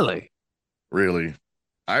 Yeah, Really?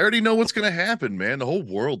 I already know what's gonna happen, man. The whole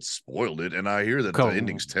world spoiled it, and I hear that the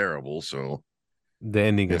ending's terrible. So The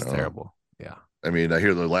ending You is know. terrible. Yeah. I mean, I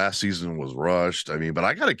hear the last season was rushed. I mean, but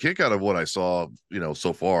I got a kick out of what I saw,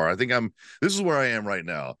 so far. I think this is where I am right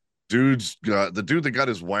now. The dude that got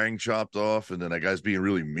his wang chopped off, and then that guy's being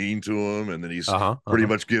really mean to him, and then he's pretty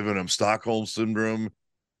much giving him Stockholm syndrome.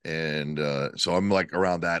 And so I'm like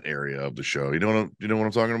around that area of the show. You know what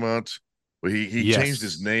I'm talking about? Well, he changed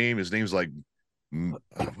his name. His name's like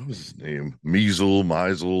what was his name?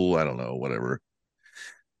 Measle, I don't know, whatever.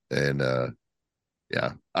 And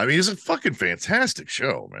yeah, I mean, it's a fucking fantastic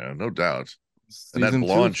show, man, no doubt. And that Season 2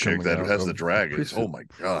 blonde is chick coming that out has of the dragons. Prequel. Oh my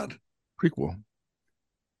god. Prequel.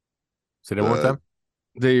 Say that one more time.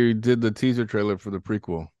 They did the teaser trailer for the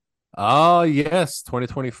prequel. Oh yes,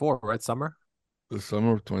 2024, right? Summer. The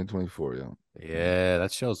summer of 2024, yeah. Yeah,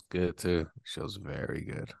 that show's good too. Show's very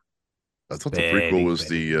good. I thought the prequel was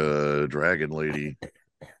the dragon lady.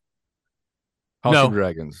 House No. of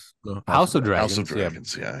Dragons. No. House of Dragons. House of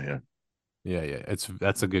Dragons. Yeah. Yeah.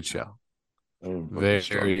 That's a good show. Oh,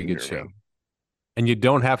 Very good show. And you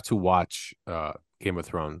don't have to watch Game of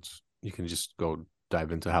Thrones. You can just go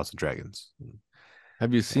dive into House of Dragons.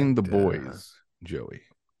 Have you seen The Boys, Joey?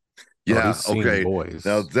 Yeah, seen okay. Boys.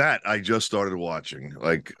 Now that I just started watching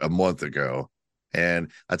like a month ago.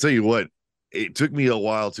 And I tell you what, it took me a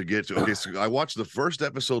while to get to. Okay, so I watched the first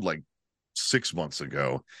episode like 6 months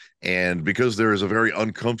ago, and because there is a very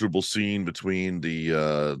uncomfortable scene between the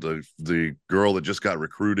girl that just got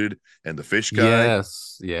recruited and the fish guy.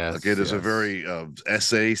 Yes. Okay, there's a very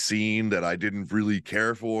essay scene that I didn't really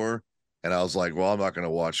care for, and I was like, well, I'm not going to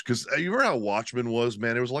watch, because you remember how Watchmen was,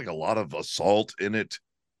 man. There was like a lot of assault in it,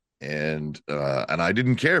 and I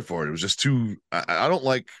didn't care for it. It was just too. I don't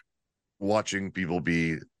like watching people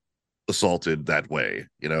be assaulted that way,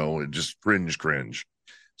 just cringe.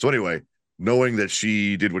 So anyway, knowing that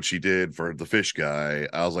she did what she did for the fish guy,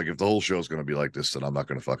 I was like, if the whole show is going to be like this, then I'm not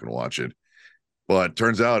going to fucking watch it. But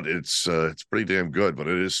turns out it's pretty damn good, but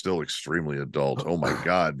it is still extremely adult. Oh my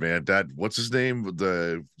god, man! What's his name?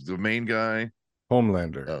 The main guy,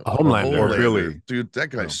 Homelander. Homelander. Or Billy. Dude, that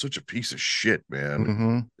guy's such a piece of shit, man.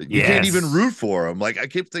 Mm-hmm. You can't even root for him. Like, I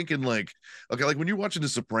kept thinking, like, okay, like when you're watching The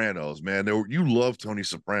Sopranos, man, you love Tony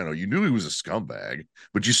Soprano. You knew he was a scumbag,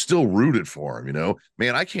 but you still rooted for him,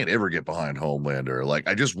 Man, I can't ever get behind Homelander. Like,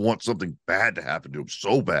 I just want something bad to happen to him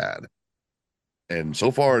so bad. And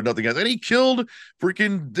so far, nothing has. And he killed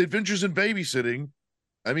freaking The Adventures in Babysitting.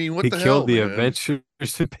 I mean, what the hell? He killed the man? Adventures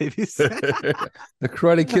in Babysitting. The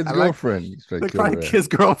Karate Kid's I like- girlfriend. The Karate Kid's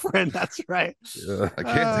girlfriend. That's right. Yeah. I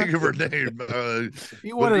can't think of her name.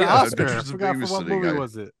 You won an yeah, Oscar. I Adventures in forgot for what Babysitting. movie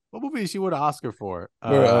was it? What movie did she win an Oscar for?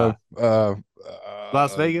 Las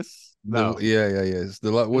Las Vegas? No. Yeah. It's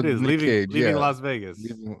with It is Nick Cage. leaving yeah. Las Vegas.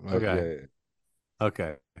 Okay.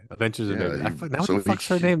 Okay. Adventures in Babysitting. Now what the fuck's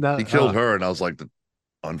her name? He killed her, and I was like,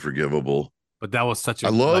 unforgivable. But that was such a. I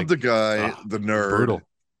love the guy, the nerd. Brutal.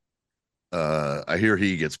 I hear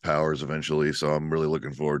he gets powers eventually, so I'm really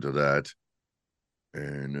looking forward to that.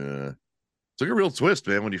 And took a real twist,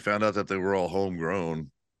 man, when you found out that they were all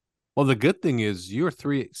homegrown. Well, the good thing is you're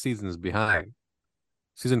 3 seasons behind.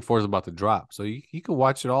 Season 4 is about to drop, so you can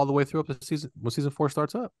watch it all the way through up to season 4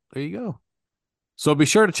 starts up. There you go. So be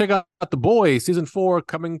sure to check out The Boys, season 4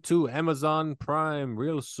 coming to Amazon Prime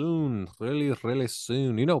real soon. Really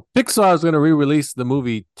soon. Pixar is going to re-release the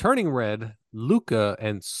movie Turning Red, Luca,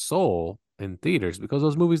 and Soul in theaters because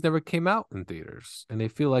those movies never came out in theaters. And they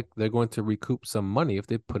feel like they're going to recoup some money if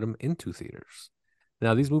they put them into theaters.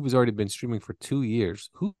 Now, these movies already been streaming for 2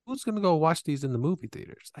 years. Who's going to go watch these in the movie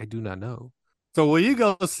theaters? I do not know. So will you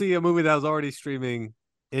go see a movie that was already streaming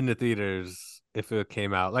in the theaters if it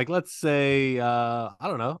came out? Like, let's say, I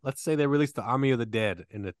don't know. Let's say they released the Army of the Dead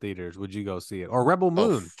in the theaters. Would you go see it? Or Rebel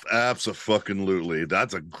Moon? Oh, absolutely.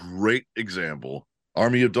 That's a great example.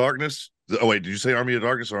 Army of Darkness, Oh wait, did you say Army of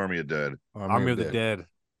Darkness or Army of Dead? Army of the Dead.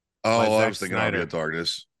 Oh, By I Zack was thinking Army Snyder. of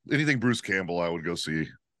Darkness. Anything Bruce Campbell, I would go see.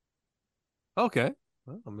 Okay.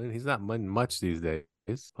 Well, I mean, he's not in much these days,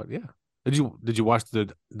 but yeah. Did you watch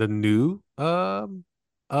the new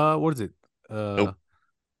what is it? Nope.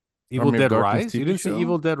 Evil Army of Dead Darkness Rise? You TV didn't see show?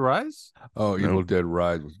 Evil Dead Rise? Oh, No. Evil Dead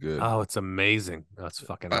Rise was good. Oh, it's amazing. That's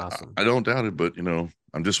fucking awesome. I don't doubt it, but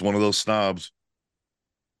I'm just one of those snobs.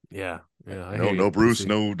 Yeah. Yeah. I No, hear no you. Bruce, Pussy.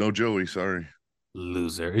 no Joey. Sorry.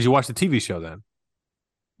 Loser. Did you watch the TV show then?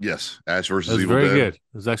 Yes, Ash It versus was Evil very Dead. good. It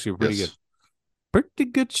was actually pretty Yes. good.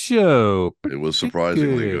 Pretty good show. It was Pretty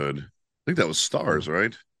surprisingly good. I think that was Stars,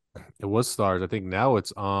 right? It was Stars. I think now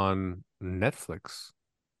it's on Netflix.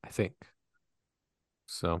 I think.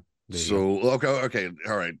 So there you go. So okay,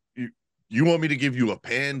 all right. You want me to give you a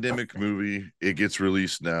pandemic movie? It gets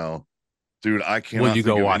released now, dude. I cannot you think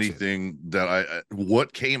go of watch it? anything that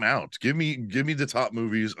what came out. Give me the top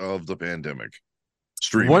movies of the pandemic.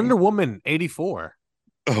 Streaming. Wonder Woman 84.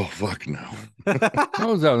 Oh fuck no! That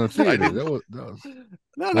was out in the theater. didn't- That was.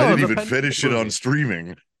 No, I it didn't was a even pandemic finish it on movie.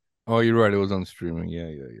 streaming. Oh, you're right. It was on streaming.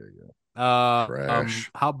 Yeah.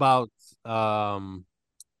 Trash. How about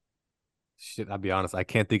shit, I'll be honest, I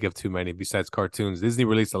can't think of too many besides cartoons. Disney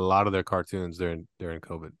released a lot of their cartoons during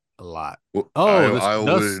COVID. A lot. Well, Oh, I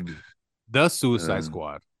would. The Suicide Uh,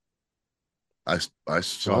 Squad. I that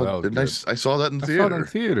saw. was Didn't I? good. I saw that in I saw it in theater.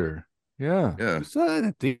 theater. Yeah. Yeah, You saw that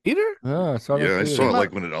in the theater? Yeah, I saw it in yeah. I theater. saw it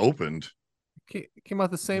like when it opened. Came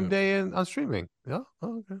out the same Yeah. day on streaming. Yeah.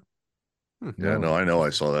 Oh, okay. Yeah, no, I know. I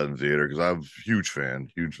saw that in theater because I'm a huge fan.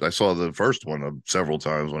 Huge. I saw the first one several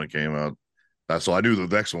times when it came out. So I knew the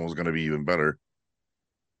next one was going to be even better.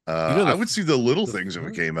 I would see the little things if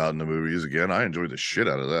it came out in the movies again. I enjoyed the shit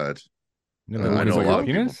out of that. You know, I what know is a it, lot of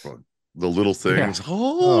people. penis? The little things. Yeah.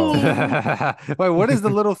 Oh, Wait, what is the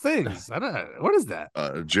little things? I don't. What is that?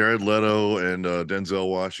 Jared Leto and Denzel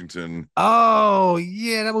Washington. Oh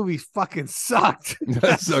yeah, that movie fucking sucked. That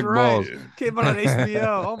That's sucked right. balls. Came out on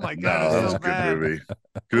HBO. Oh my No, god, that it was was a so good bad. movie.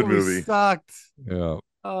 Good movie. Sucked. Yeah.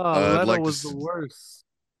 Oh, I'd Leto like to was the s- worst.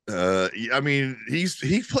 I mean,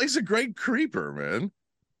 he plays a great creeper, man.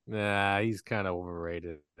 Nah, he's kind of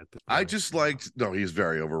overrated at this I point. just liked. No, he's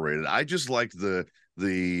very overrated. I just liked the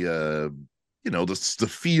the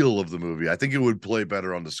feel of the movie. I think it would play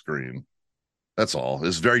better on the screen. That's all.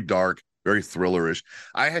 It's very dark, very thrillerish.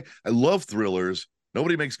 I love thrillers.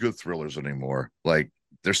 Nobody makes good thrillers anymore. Like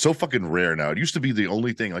they're so fucking rare now. It used to be the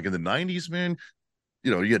only thing. Like in the 90s, man,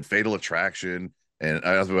 you had Fatal Attraction, and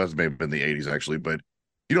I was maybe in the 80s actually, but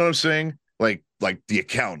you know what I'm saying? Like The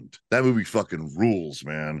Accountant. That movie fucking rules,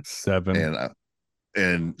 man. 7.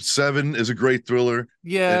 And Seven is a great thriller.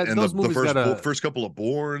 Yeah, And those the movies first gotta. first couple of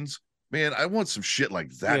Bournes, man, I want some shit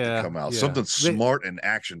like that Yeah, to come out. yeah. Something They- smart and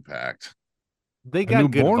action packed. They got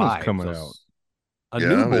good Newborn is vibes. coming those- out. A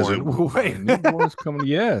Yeah, is newborn. Wait, Newborn's coming.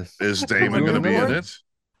 Yes. Is Damon Doing going to be in Newborn? it?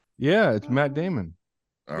 Yeah, it's Matt Damon.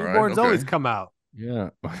 All right. newborns Okay. always come out. Yeah.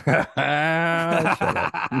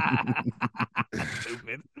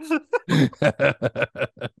 Stupid.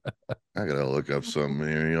 I gotta look up something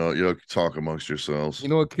here. You'll talk amongst yourselves. You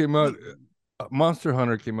know what came out? Monster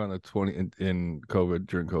Hunter came out in COVID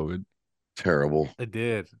during COVID. Terrible. It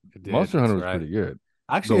did. It did. Monster Hunter was That's right. pretty good.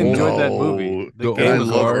 I actually The enjoyed that No. movie. The The And game I was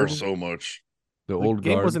love her guard. so much. The The old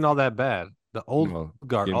game guard. wasn't all that bad. The old No,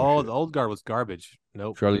 guard. game was Oh, shit. the old guard was garbage.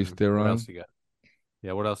 Nope. Charlize What Theron. else you got?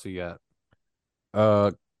 Yeah, what else you got?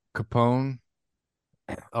 Capone,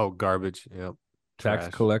 Oh, garbage. Yep. tax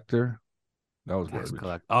Trash. collector. That was Tax garbage.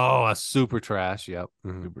 collect. Oh, a super trash. Yep.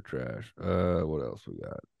 Mhm. Super trash. What else we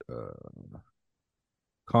got?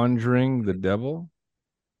 Conjuring the Devil.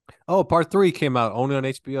 Oh, part 3 came out only on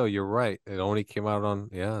HBO. You're right. It only came out on.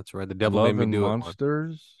 Yeah, that's right. The devil Love made and me do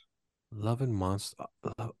Monsters. it. Love and Monster.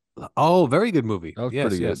 Oh, very good movie. That was yes,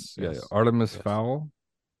 pretty yes, good. Yeah, yes. Artemis Yes. Fowl.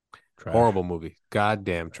 Trash. Horrible movie.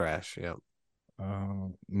 Goddamn trash. Yep.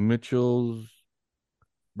 Mitchell's.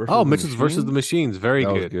 Oh, Mitchell's versus the Machines. Machines. Very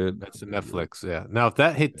That was good. good. That's a Netflix. Yeah. Now, if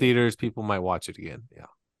that hit theaters, people might watch it again. Yeah.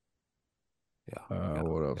 Yeah.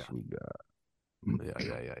 What else we got?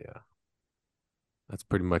 Yeah. That's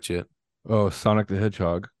pretty much it. Oh, Sonic the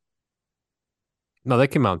Hedgehog. No, they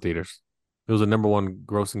came out in theaters. It was the number 1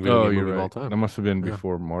 grossing video Oh, game you're movie of all right. time. That must have been Yeah.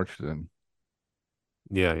 before March then.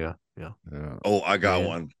 Yeah. Yeah. Oh, I got Yeah.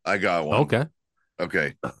 one. I got one. Okay.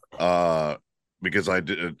 Okay. Because I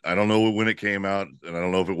don't know when it came out, and I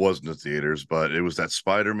don't know if it was in the theaters, but it was that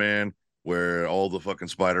Spider-Man where all the fucking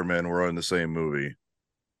Spider-Men were in the same movie.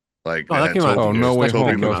 Like Oh, that had came out in Tobey- Oh, No Way Especially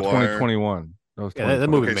Home. came That out. was Maguire. 2021. That was Yeah, that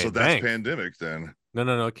movie 2021. Okay, so made that's bank. pandemic then.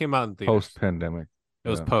 No. It came out in theaters. Post pandemic. It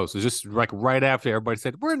was yeah. post. It was just like right after everybody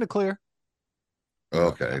said, we're in the clear.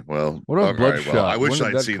 Okay, well, What about all right, well, I Bloodshot? wish When did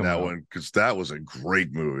I'd that seen come that out? one because that was a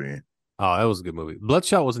great movie. Oh, that was a good movie.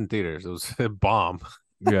 Bloodshot was in theaters. It was a bomb.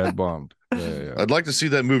 Yeah, it bombed. Yeah. I'd like to see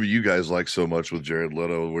that movie you guys like so much with Jared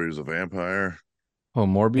Leto, where he's a vampire. Oh,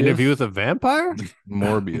 Morbius. Interview with a Vampire?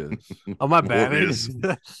 Morbius. Oh, my bad.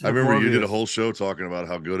 Morbius. I remember you did a Morbius. whole show talking about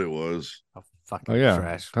how good it was. Oh, fucking Oh yeah,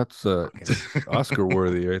 trash. that's Oscar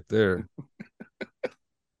worthy right there.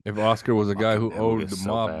 If Oscar was a guy who Fucking that movie owed the is so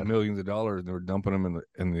mob bad. millions of dollars and they were dumping him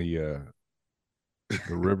in the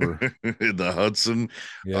river. In the Hudson.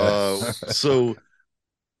 Yeah. So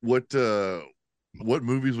what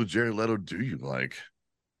movies with Jared Leto do you like?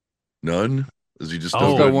 None? Is he just Oh,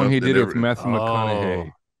 That's good that one enough he in did with every- Matthew McConaughey.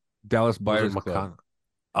 Oh. Dallas Was it Buyers Club. McConaughey?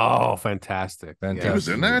 Oh, fantastic. Fantastic. He was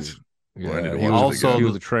in that? movie. Well, I need Yeah, to he watch was, it again. he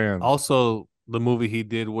was a trans. Also, the movie he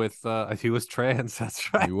did with he was trans.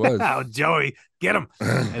 That's right. He was. Oh, Joey, get him.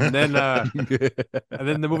 And then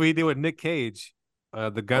the movie he did with Nick Cage,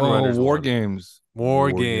 the Gun Runners War one. Games.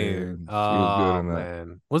 War Games. Game. He was good Oh in that.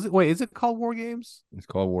 man, was it? Wait, is it called War Games? It's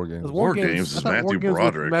called War Games. 'Cause War Games I is thought Matthew War Games was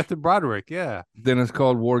Broderick. Matthew Broderick, yeah. Then it's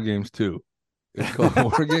called War Games 2. It's called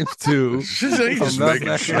War Games 2. He's just I'm not making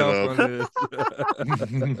backing shit off up. on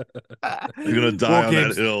this. You're gonna die War on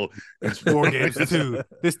Games. that hill. War Games 2.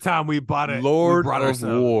 This time we bought it. Lord we brought of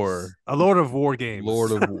ourselves. War. A Lord of War Games.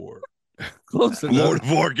 Lord of War. Close enough. Lord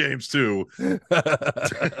of War Games too. It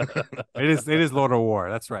is Lord of War.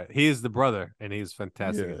 That's right. He is the brother, and he's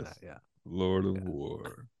fantastic in Yes. that. Yeah. Lord of Yeah.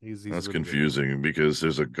 War. He's That's really good. confusing because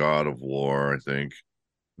there's a God of War, I think.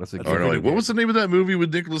 That's a That's Or a no, video wait, what game. was the name of that movie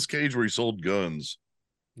with Nicolas Cage where he sold guns?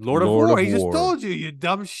 Lord of Lord War. of He just War. told you, you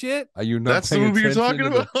dumb shit. Are you not That's the paying movie you're attention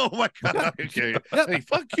talking to about? Oh my god. Okay. Hey,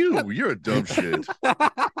 fuck you. You're a dumb shit.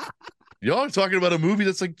 Y'all are talking about a movie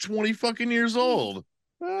that's like 20 fucking years old.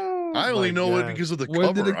 Oh, I only my know it God. because of the When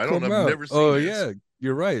cover. did it I come don't. I've out? never seen Oh it. yeah,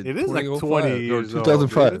 you're right. It is like 2005 20 or years old.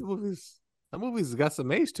 2005. Dude. That movie's got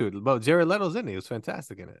some age to it. But Jared Leto's in it. He was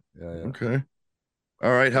fantastic in it. Yeah. Okay.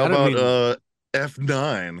 All right. How I don't about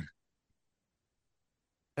F9?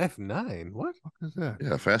 F9? What? What is that?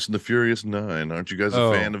 Yeah, Fast and the Furious 9. Aren't you guys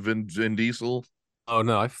Oh. a fan of Vin Diesel? Oh,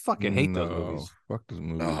 no. I fucking hate those No, movies. Fuck those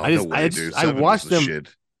movies. Oh, I just- no way, dude. I 7 was watched the them-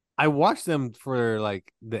 Shit. I watch them for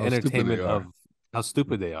like the How stupid they entertainment are. of how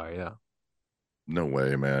stupid they are. Yeah. No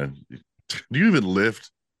way, man. Do you even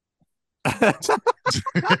lift?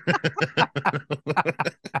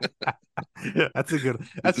 That's a good.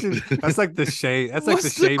 That's like the shame. That's like the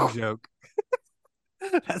What's the shame joke.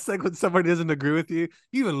 That's like when somebody doesn't agree with you.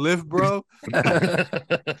 You even live, bro.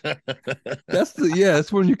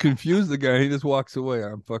 That's when you confuse the guy. He just walks away.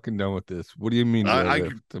 I'm fucking done with this. What do you mean?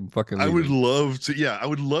 I'm fucking I would leaving. love to. Yeah, I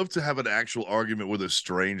would love to have an actual argument with a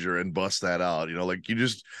stranger and bust that out. You know, like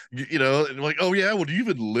like, oh yeah, well, do you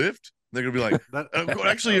even lift? They're gonna be like,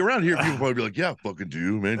 actually, around here, people probably be like, yeah, fucking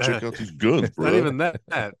do, man. Check out these guns, bro. Not even that.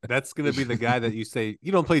 That's gonna be the guy that you say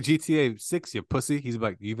you don't play GTA 6, you pussy. He's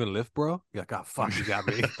like, you even lift, bro? You're like, oh fuck, you got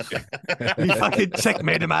me. You fucking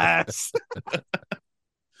checkmated my ass.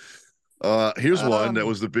 Here's one that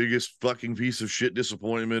was the biggest fucking piece of shit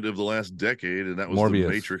disappointment of the last decade, and that was Morbius. the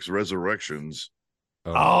Matrix Resurrections.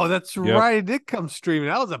 Oh, that's Yep. right. It did come streaming.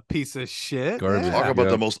 That was a piece of shit. Garbage. Yeah. Talk about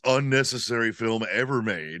Yeah. the most unnecessary film ever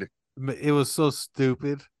made. It was so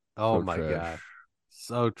stupid. Oh So my trash. god,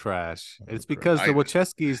 so trash. It's trash. because the I-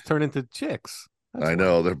 Wachowskis turn into chicks. That's I why.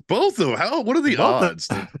 know they're both of how. What are the Both of- odds?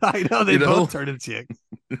 I know they You know? both turn into chicks.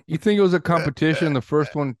 You think it was a competition? The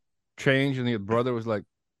first one changed, and the brother was like,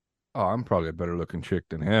 "Oh, I'm probably a better looking chick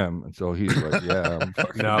than him," and so he's like, "Yeah." I'm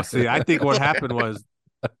fucking... No, see, I think what happened was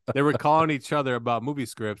they were calling each other about movie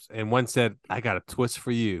scripts, and one said, "I got a twist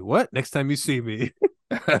for you." What? Next time you see me,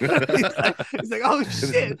 he's like, "Oh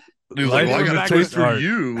shit." He was like, well, I got a twist for art.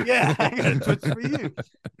 you. Yeah, I got a twist for you.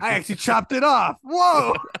 I actually chopped it off.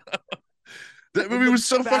 Whoa. That movie was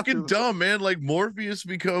so Bathroom. fucking dumb, man. Like Morpheus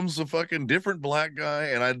becomes a fucking different black guy,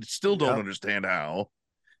 and I still don't Yep. understand how.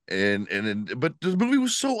 But the movie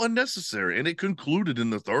was so unnecessary, and it concluded in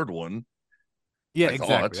the third one. Yeah, I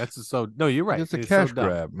exactly. thought. That's so. No, you're right. It's a so cash dumb.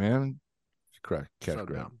 grab, man. It's a cash So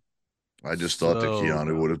grab. dumb. I just thought that So Keanu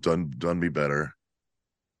dumb. would have done me better.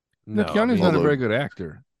 No, No, I Keanu's mean, not a although- very good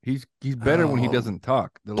actor. He's better when he Oh, doesn't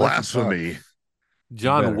talk. The less he Blasphemy. talks.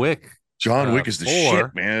 John better. Wick. John Wick is the 4,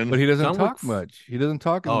 shit, man. But he doesn't John talk Wick- much. He doesn't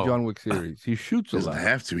talk in the Oh. John Wick series. He shoots a doesn't lot.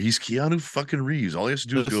 have to. He's Keanu fucking Reeves. All he has to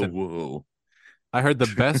do is Listen. go, whoa. I heard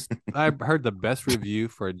the best. I heard the best review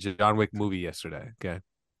for a John Wick movie yesterday. Okay,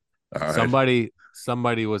 All right.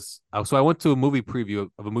 somebody was. So I went to a movie preview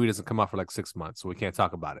of a movie that doesn't come out for like 6 months, so we can't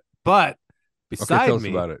talk about it. But Okay, beside tell us me,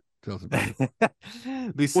 about it. Tell us about it.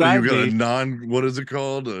 What Beside you got a me, what is it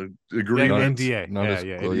called? Agreement? NDA.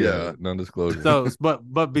 Non-disclosure. Non-disclosure. So,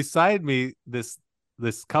 but beside me, this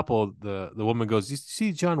couple, the woman goes, "You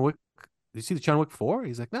see John Wick? You see the John Wick 4?"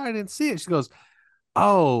 He's like, "No, I didn't see it." She goes,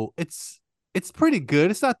 "Oh, it's pretty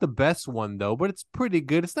good. It's not the best one though, but it's pretty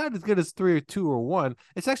good. It's not as good as 3 or 2 or 1.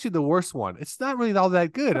 It's actually the worst one. It's not really all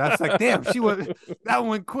that good." And I was like, "Damn, that one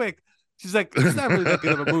went quick." She's like, "It's not really that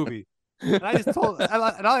good of a movie." And I just told, and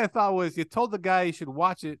all I thought was, you told the guy you should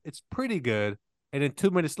watch it. It's pretty good. And then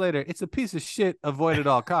 2 minutes later, it's a piece of shit. Avoid at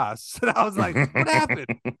all costs. And I was like, "What happened?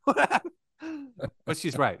 What happened?" But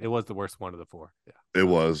she's right. It was the worst one of the 4. Yeah. It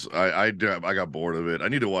was. I got bored of it. I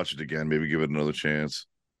need to watch it again. Maybe give it another chance.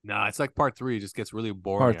 Nah, it's like part 3 just gets really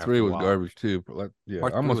boring. Part 3 was garbage too. But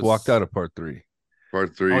I almost walked out of part 3.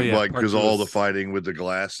 Part 3, like because all the was... fighting with the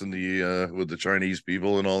glass and the with the Chinese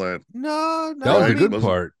people and all that. No, that was a good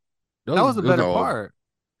part. That was the better part.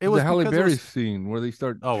 It was the Halle Berry scene where they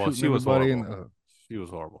start. Oh well, she was horrible. She was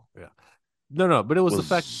horrible. Yeah. No, but it was the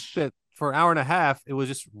fact that for an hour and a half, it was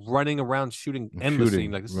just running around shooting endlessly.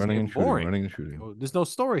 Like this running is boring. Running and shooting. There's no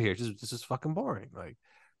story here. This is fucking boring. Like,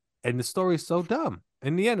 and the story is so dumb.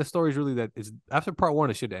 In the end, the story is really that it's after part 1,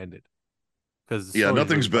 it should have ended. Because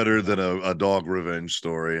nothing's better than a dog revenge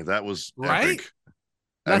story. That was right. Epic.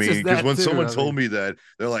 I mean, because when someone told me that,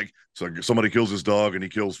 they're like, so somebody kills his dog and he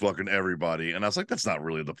kills fucking everybody. And I was like, that's not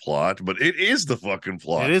really the plot, but it is the fucking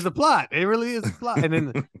plot. It is the plot. It really is the plot. And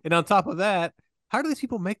then, and on top of that, how do these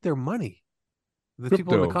people make their money? The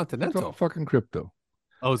people in the Continental. It's all fucking crypto.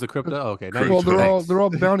 Oh, is it crypto? Okay. Well, they're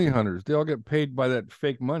all bounty hunters. They all get paid by that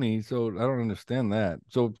fake money. So I don't understand that.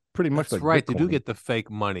 So pretty much that's like right. Bitcoin. They do get the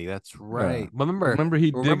fake money. That's right. Yeah. Remember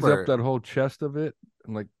he digs up that whole chest of it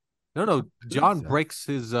and like. No. John breaks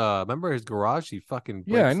his. Remember his garage? He fucking.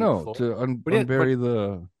 Breaks I know to unbury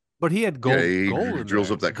the. But he had gold. He gold drills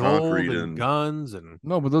up that concrete and guns and.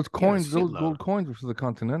 No, but those coins, those gold coins were for the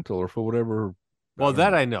Continental or for whatever. Well,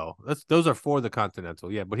 that I know. Those are for the Continental.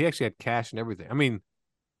 Yeah, but he actually had cash and everything. I mean,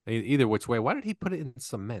 either which way. Why did he put it in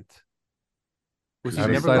cement? Which he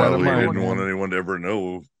never didn't want anyone to ever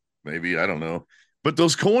know. Maybe I don't know. But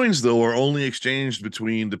those coins, though, are only exchanged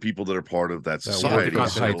between the people that are part of that society.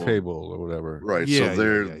 High table or whatever. Right. Yeah,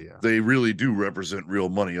 so they really do represent real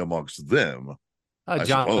money amongst them. I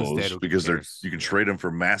suppose, because you can trade them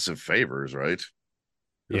for massive favors, right?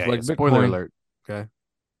 Yeah, like spoiler alert. Okay.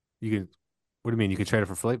 You can. What do you mean? You can trade it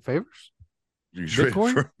for favors? You trade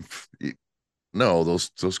Bitcoin? No,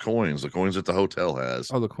 those coins, the coins that the hotel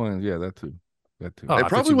has. Oh, the coins. Yeah, that too. Oh, and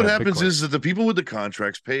probably what happens is that the people with the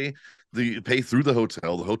contracts pay through the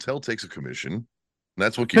hotel. The hotel takes a commission.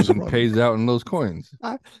 That's what keeps them pays out in those coins.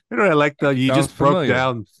 I like the you just broke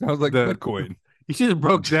down. Sounds like Bitcoin. You just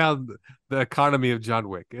broke down the economy of John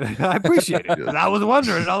Wick. I appreciate it. I was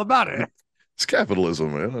wondering all about it. It's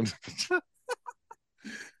capitalism, man.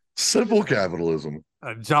 Simple capitalism.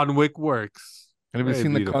 John Wick works. Have you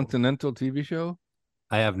seen the Continental TV show?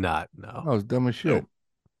 I have not. No. Oh, it's dumb as shit.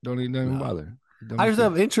 Don't even bother. I just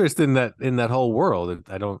have interest in that whole world.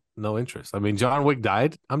 I don't no interest. I mean, John Wick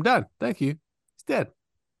died. I'm done. Thank you. He's dead.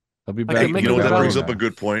 I'll be back. That brings up a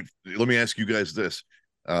good point. Let me ask you guys this.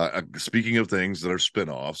 Speaking of things that are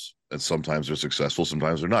spinoffs, and sometimes they're successful,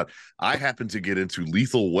 sometimes they're not. I happened to get into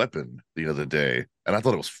Lethal Weapon the other day, and I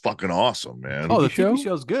thought it was fucking awesome, man. Oh, the TV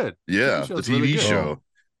show's good. Yeah, the TV show.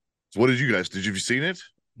 So what did you seen it?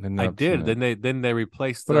 I did. Then they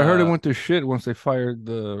replaced. But I heard it went to shit once they fired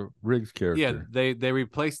the Riggs character. Yeah, they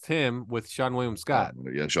replaced him with Sean William Scott.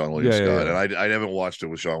 Sean William Scott. Yeah. And I haven't watched it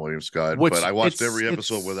with Sean William Scott, but I watched every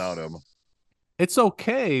episode without him. It's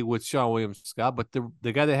okay with Sean William Scott, but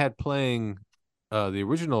the guy they had playing the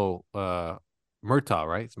original Murtaugh,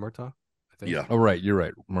 right? It's Murtaugh, I think. Yeah. Oh, right. You're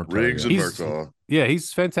right. Murtaugh, Riggs and Murtaugh. Yeah,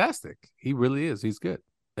 he's fantastic. He really is. He's good.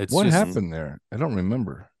 What happened there? I don't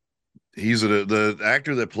remember. He's the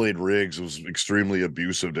actor that played Riggs was extremely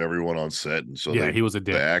abusive to everyone on set, and so he was a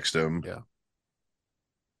dick. They axed him. Yeah.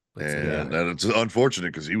 And it's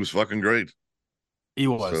unfortunate because he was fucking great. He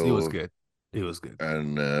was good. He was good.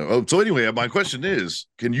 And so anyway, my question is,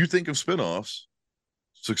 can you think of spinoffs,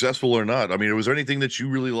 successful or not? I mean, was there anything that you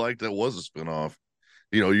really liked that was a spinoff?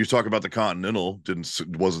 You know, you talk about the Continental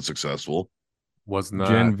wasn't successful. Was not.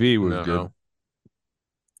 Gen V was good.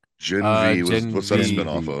 Gen V was what's that a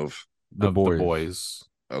spinoff of? The Boys.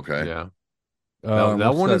 Okay. Yeah.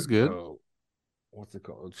 That one is good. What's it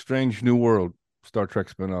called? Strange New World. Star Trek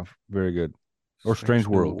spinoff. Very good. Or Strange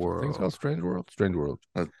World. I think it's called Strange World. Strange World.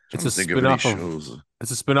 It's a spinoff of.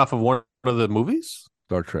 It's a spinoff of one of the movies.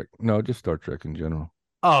 Star Trek. No, just Star Trek in general.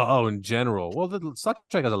 Oh, in general. Well, Star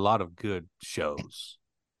Trek has a lot of good shows.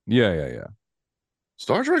 Yeah.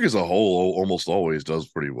 Star Trek as a whole almost always does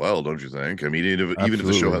pretty well, don't you think? I mean, even if the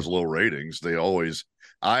show Absolutely. has low ratings, they always.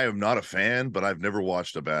 I am not a fan, but I've never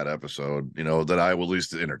watched a bad episode, that I was at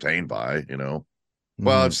least entertained by, Well,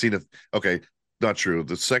 I've Mm. seen it. Okay, not true.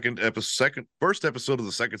 The first episode of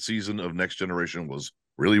the second season of Next Generation was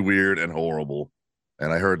really weird and horrible.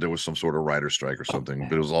 And I heard there was some sort of writer strike or something,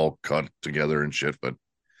 but it was all cut together and shit. But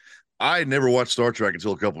I had never watched Star Trek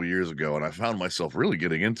until a couple of years ago, and I found myself really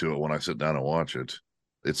getting into it when I sit down and watch it.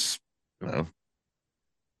 It's, pretty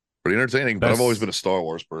entertaining, but I've always been a Star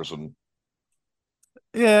Wars person.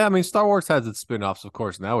 Yeah, I mean, Star Wars has its spin-offs, of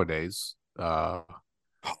course, nowadays. But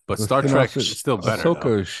The Star Trek spin-offs is still better. Ahsoka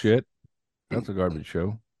though. is shit. That's a garbage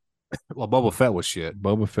show. Well, Boba Fett was shit.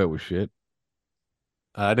 Boba Fett was shit.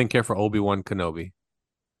 I didn't care for Obi-Wan Kenobi.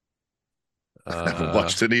 I haven't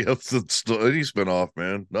watched any of any spinoff,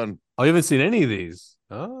 man. None. Oh, you haven't seen any of these?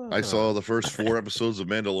 Oh. I saw the first 4 episodes of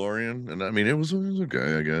Mandalorian, and I mean, it was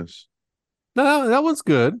okay, I guess. No, that one's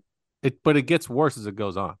good. But it gets worse as it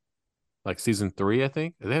goes on. Like season 3, I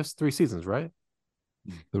think. It has 3 seasons, right?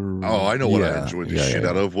 Oh, I know what I enjoyed the shit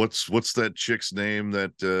out of. What's that chick's name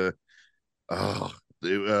that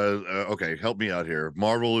okay, help me out here.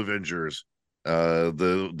 Marvel Avengers.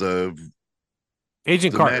 The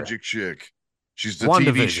Agent Carter. magic chick. She's the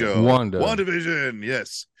WandaVision. TV show. WandaVision,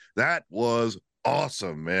 yes. That was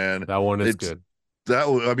awesome, man. That one is good.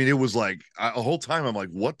 I mean, it was like a whole time I'm like,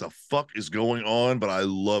 what the fuck is going on? But I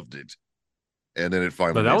loved it. And then it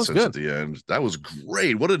finally made sense at the end. That was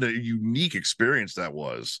great. What a unique experience that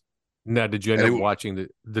was. Now, did you end up watching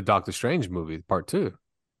the Doctor Strange movie, part 2?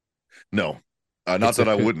 No. Not that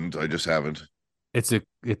I wouldn't. I just haven't. It's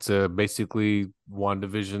a basically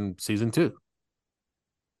WandaVision season 2.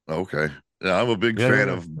 Okay. Yeah, I'm a big fan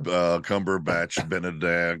of Cumberbatch,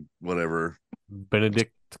 Benedict, whatever.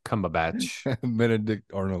 Benedict Cumberbatch. Benedict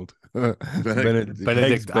Arnold.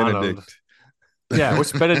 Benedict Arnold. Yeah,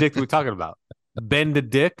 which Benedict are we talking about?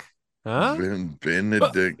 Benedict? Huh?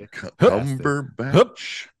 Benedict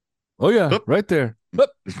Cumberbatch. Oh, yeah, right there.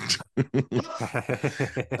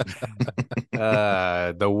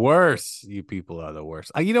 The worst. You people are the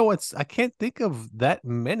worst. You know what's? I can't think of that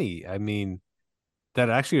many. I mean, that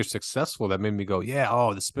actually are successful. That made me go, yeah.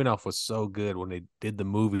 Oh, the spinoff was so good when they did the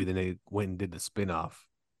movie. Then they went and did the spinoff.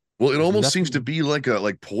 Well, it almost seems to be like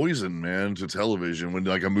poison, man, to television. When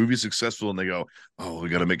like a movie's successful and they go, "Oh, we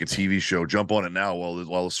got to make a TV show. Jump on it now while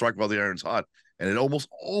the strike while the iron's hot," and it almost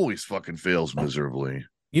always fucking fails miserably.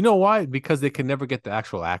 You know why? Because they can never get the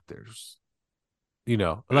actual actors.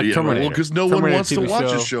 Like Terminator. Well, because no one wants to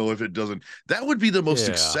watch a show if it doesn't. That would be the most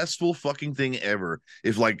successful fucking thing ever.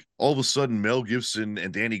 If like all of a sudden Mel Gibson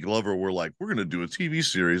and Danny Glover were like, "We're gonna do a TV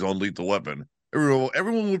series on Lethal Weapon,"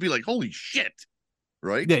 everyone would be like, "Holy shit!"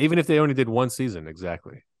 Right? Yeah, even if they only did 1 season,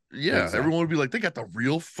 exactly. Yeah, everyone would be like, "They got the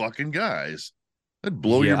real fucking guys." That'd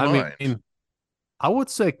blow your mind. I would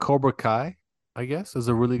say Cobra Kai, I guess, is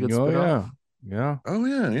a really good spinoff. Yeah. Oh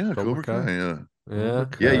yeah. Cobra Kai.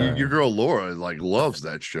 Yeah. Your girl Laura loves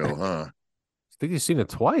that show, huh? I think you've seen it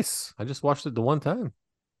twice. I just watched it the one time.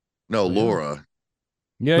 No, Laura.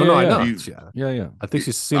 Yeah, I know. Yeah. I think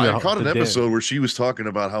she's seen it. I caught an episode where she was talking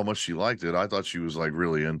about how much she liked it. I thought she was like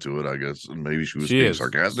really into it, I guess. And maybe she was being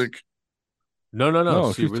sarcastic.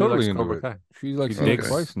 No. She's really totally likes into it. She's like it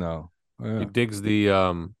twice now. She digs the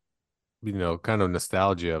kind of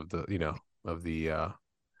nostalgia of the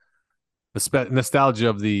nostalgia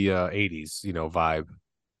of the 80s, vibe.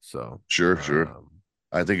 So sure.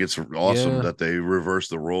 I think it's awesome that they reverse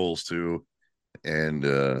the roles too. And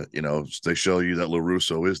they show you that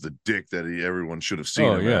LaRusso is the dick that everyone should have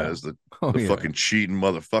seen him as, the fucking cheating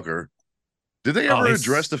motherfucker. Did they ever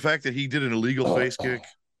address the fact that he did an illegal face kick?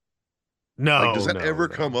 No. Does that ever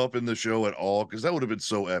come up in the show at all? Because that would have been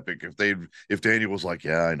so epic if Daniel was like,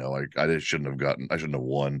 "Yeah, I know, I shouldn't have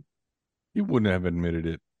won." He wouldn't have admitted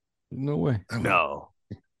it. No way. No.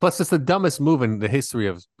 Plus, it's the dumbest move in the history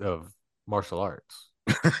of martial arts.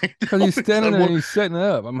 Because he's standing there and he's setting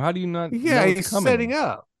up. How do you not? Yeah, he's setting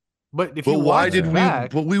up. But if you why watch did it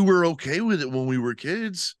back, But we were okay with it when we were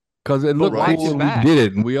kids. Because it looked cool. Right. We did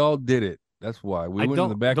it, and we all did it. That's why we went in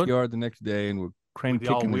the backyard the next day and we're crane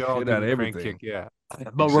kicking the shit out of everything.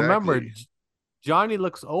 But remember, Johnny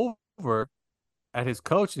looks over at his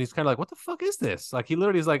coach and he's kind of like, "What the fuck is this?" Like he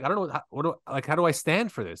literally is like, "I don't know. How do I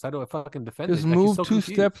stand for this? How do I fucking defend Just this?" Like, move 2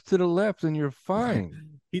 steps to the left and you're fine.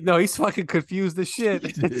 He's fucking confused as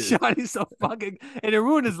shit. Johnny's so fucking, and it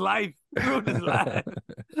ruined his life.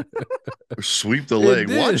 Sweep the leg.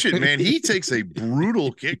 Watch it, man. He takes a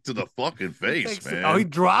brutal kick to the fucking face, man. Oh, he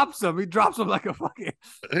drops him. He drops him like a fucking.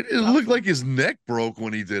 It looked like his neck broke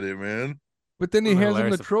when he did it, man. But then he Wasn't hands him the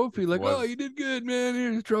hilarious if trophy, it like, was. "Oh, you did good, man.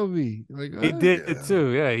 Here's the trophy." Like, He did yeah. it too.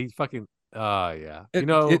 Yeah, he fucking. Yeah. It, You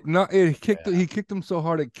know, he kicked him so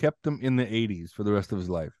hard it kept him in the 80s for the rest of his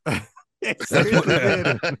life. it That's seriously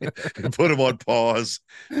what did. put him on pause.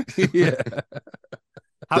 Yeah.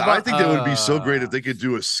 How I about, think that would be so great if they could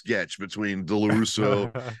do a sketch between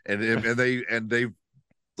DeLaRusso and they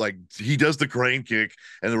like he does the crane kick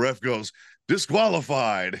and the ref goes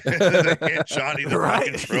disqualified and then they hand Johnny the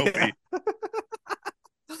fucking trophy.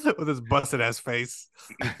 Yeah. With his busted ass face.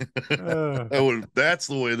 That's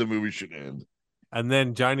the way the movie should end. And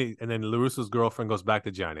then LaRusso's girlfriend goes back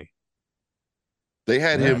to Johnny. They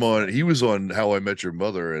had Yeah. him on. He was on How I Met Your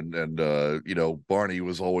Mother, and you know Barney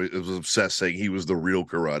was obsessed saying he was the real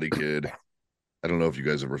Karate Kid. I don't know if you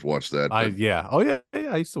guys ever watched that. but Yeah. Oh yeah.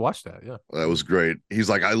 I used to watch that. Yeah. that was great. He's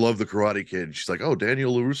like, I love the Karate Kid. She's like, oh,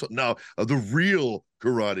 Daniel LaRusso. No, the real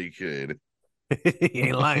Karate Kid. He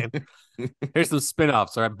ain't lying. Here's some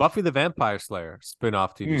spin-offs. All right. Buffy the Vampire Slayer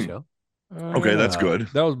spin-off TV show. Okay, that's good.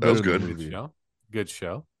 That was better was than the good. Good movie. show. Good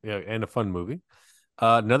show. Yeah, and a fun movie.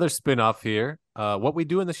 Another spin-off here. What We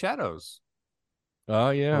Do in the Shadows. Oh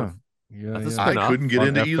yeah. That's a yeah. I spin-off couldn't get On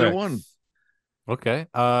into either FX. one. Okay.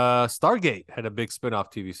 Stargate had a big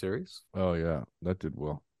spin-off TV series. Oh yeah, that did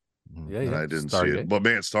well. Mhm. Yeah, And yeah. I didn't see Stargate. it. But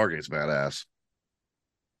man, Stargate's badass.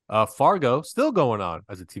 Fargo still going on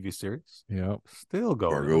as a TV series. Yeah. Still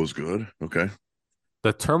going. Fargo On. was good. Okay.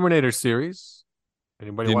 The Terminator series.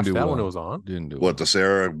 Anybody Didn't watch do that when it well. was on? Didn't do What, the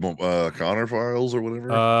Sarah Connor files or whatever?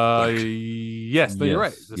 Yes, no, you're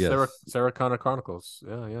right. Yes, The yes. Sarah Connor Chronicles.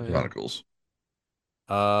 Yeah. Chronicles.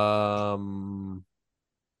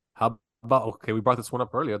 How about we brought this one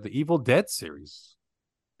up earlier. The Evil Dead series.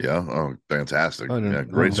 Yeah. Oh, fantastic. Oh, no. Yeah,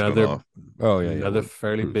 great Another- spinoff. Oh yeah. Another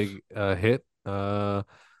fairly big hit. And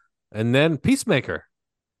then Peacemaker.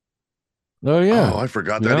 Oh yeah. Oh, I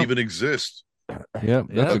forgot that Yeah. even exists. Yeah.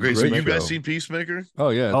 That's a Okay, so great you guys show. seen Peacemaker? Oh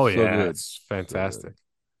yeah. It's Oh so yeah, good. it's fantastic.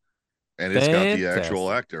 And it's got the Fantastic.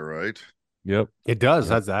 actual actor, right? Yep. It does.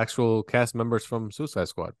 Yeah. Has the actual cast members from Suicide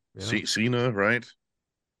Squad. Yeah. Cena, right?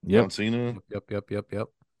 Yep. John Cena. Yep.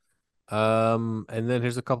 And then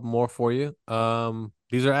here's a couple more for you.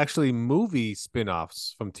 These are actually movie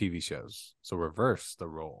spin-offs from TV shows. So reverse the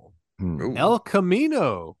role. Hmm. Ooh. El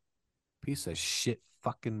Camino. Piece of shit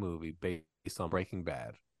fucking movie based on Breaking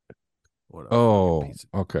Bad. What a Oh, fucking piece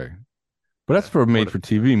of- okay. But that's for a What made a- for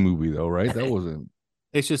TV movie though, right? That wasn't.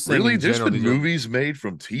 It's just saying Really? in There's general, been these are- movies made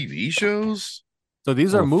from TV shows? So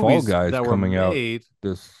these are Well, Fall movies Guys that were coming out. made.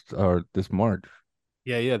 this March.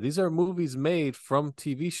 Yeah. These are movies made from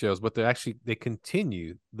TV shows, but they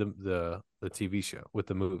continue the TV show with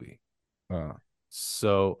the movie.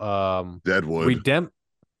 So Deadwood.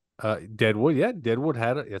 Deadwood, yeah, Deadwood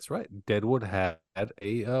that's right. Deadwood had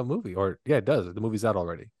a movie, or yeah, it does. The movie's out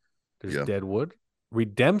already. There's Yeah. Deadwood.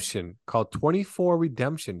 Redemption called 24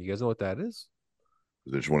 Redemption. You guys know what that is?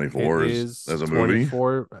 The 24 It is as a movie.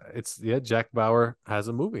 24. Jack Bauer has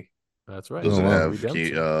a movie. That's right. Does it Oh, wow. have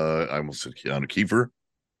Redemption. I almost said Keanu Kiefer?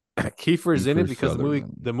 Kiefer's in it Kiefer because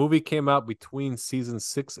Sutherland. the movie came out between season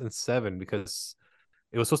 6 and 7 because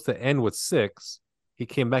it was supposed to end with 6. He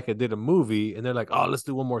came back and did a movie, and they're like, "Oh, let's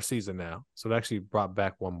do one more season now." So it actually brought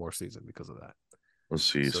back one more season because of that. Let's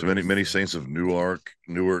see. So So many there's- Saints of Newark.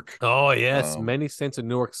 Oh yes, Um, many Saints of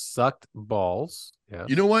Newark sucked balls. Yeah,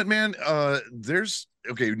 You know what, man? There's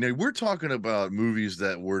okay. Now we're talking about movies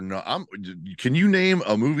that were not. Can you name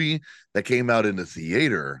a movie that came out in the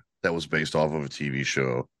theater that was based off of a TV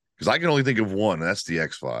show? Because I can only think of one. And that's the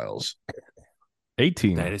X-Files.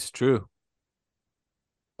 18. that is true.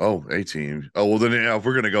 Oh, 18. Oh, well, then if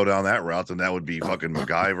we're gonna go down that route, then that would be fucking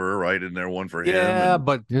MacGyver, right? In there, one for him. Yeah, and-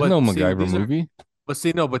 but There's no see, MacGyver these are- movie.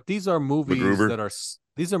 but these are movies MacGruber? that are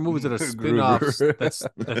these are movies that are MacGruber. spin-offs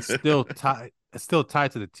that's still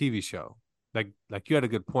tied to the TV show. Like you had a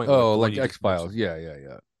good point. with Oh, the one like you just X-Files. mentioned.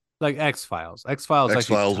 Yeah. Like X-Files. X-Files. actually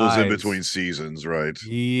X-Files was in ties- between seasons, right?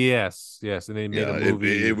 Yes, and they made Yeah, a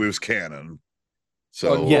movie. it was canon.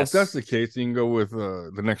 So Well, yes. if that's the case, you can go with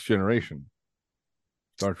the Next Generation.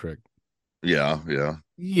 Star Trek. yeah.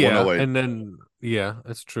 Yeah, no, wait. and then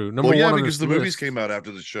that's true. Number Well, yeah, one on because this the movies list- came out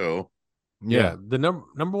after the show. Yeah, the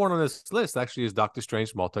number one on this list actually is Doctor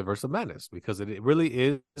Strange: Multiverse of Madness because it really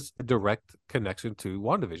is a direct connection to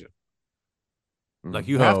WandaVision. Like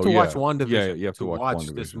you have Oh, to watch yeah. WandaVision Yeah, you have to to watch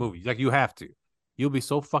this WandaVision. movie. Like you have to. You'll be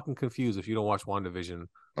so fucking confused if you don't watch WandaVision.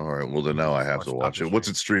 All right. Well, then now I have to Watch watch Doctor it. What's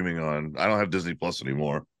Strange. it streaming on? I don't have Disney Plus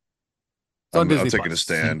anymore. It's on I'm Disney taking a Plus.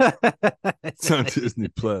 stand. It's on Disney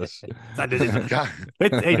Plus. It's on Disney Plus. God.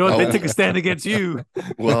 Hey, you know what? They Oh. took a stand against you.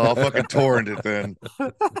 Well, I'll fucking torrent it then.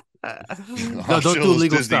 No, I'll don't show do those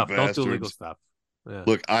legal Disney stuff. Don't do legal bastards. stuff. Yeah.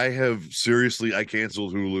 Look, I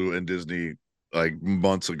canceled Hulu and Disney like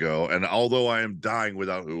months ago, and although I am dying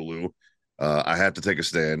without Hulu, I have to take a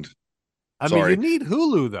stand. I mean, you need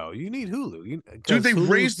Hulu though. You need Hulu. Dude, they've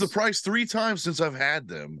raised the price 3 times since I've had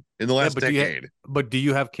them in the last decade. But do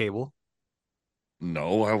you have cable?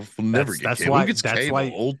 No, I will never get cable. Who gets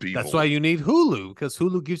cable? Old people. That's why you need Hulu, because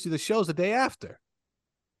Hulu gives you the shows the day after.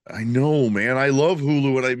 I know, man. I love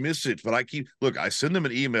Hulu and I miss it, but I send them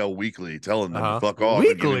an email weekly telling them to fuck off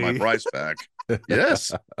and give me my price back.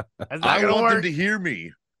 Yes. I want them to hear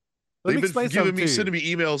me. They've been sending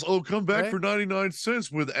me emails. Oh, come back for 99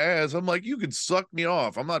 cents with ads. I'm like, you can suck me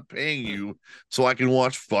off. I'm not paying you so I can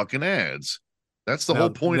watch fucking ads. That's the whole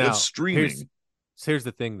point of streaming. Here's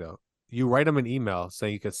the thing, though. You write them an email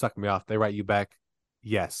saying you can suck me off. They write you back,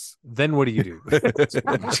 yes. Then what do you do?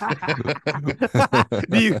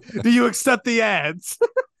 do you accept the ads?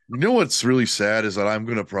 You know what's really sad is that I'm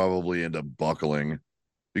going to probably end up buckling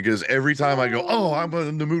because every time I go, oh, I'm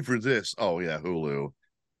in the mood for this. Oh, yeah, Hulu.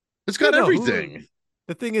 It's got everything. Hulu.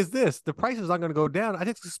 The thing is this. The price is not going to go down. I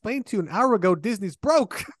just explained to you an hour ago Disney's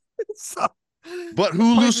broke. But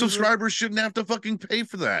Hulu subscribers shouldn't have to fucking pay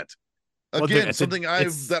for that. Again, something I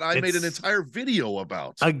made an entire video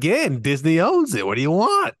about. Again, Disney owns it. What do you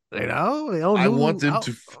want? You know, they own Hulu.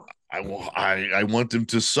 I want them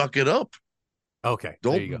to suck it up. Okay,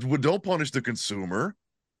 don't punish the consumer.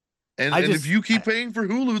 And if you keep paying for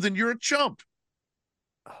Hulu, then you're a chump.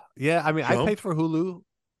 Yeah, I mean, I paid for Hulu,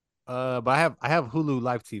 but I have Hulu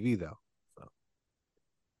Live TV though.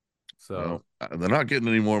 So they're not getting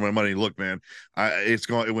any more of my money. Look, man,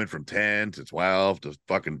 it went from 10 to 12 to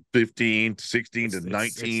fucking 15 to 16 to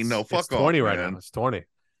 19. No, fuck it's 20 off, right man. now. It's 20.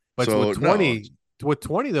 But so, with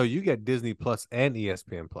 20 though, you get Disney Plus and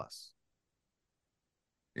ESPN Plus.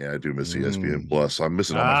 Yeah, I do miss ESPN Plus. I'm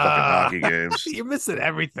missing all my fucking hockey games. You're missing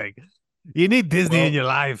everything. You need Disney in your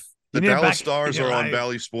life. The Dallas Stars are on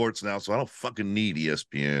Bally Sports now, so I don't fucking need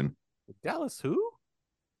ESPN. Dallas who?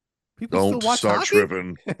 People don't still watch start hockey?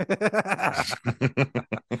 tripping.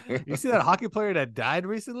 You see that hockey player that died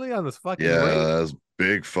recently on this fucking there's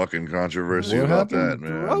big fucking controversy about that,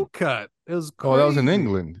 man. Throat cut. It was crazy. Oh, that was in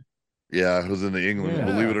England. Yeah, it was in England. Yeah.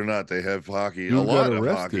 Believe it or not, they have hockey. A lot of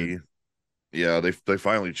hockey. Yeah, they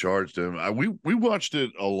finally charged him. We watched it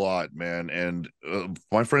a lot, man, and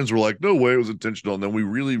my friends were like, "No way, it was intentional." And then we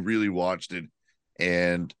really, really watched it.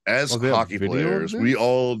 And as hockey players, we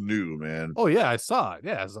all knew, man. Oh yeah, I saw it.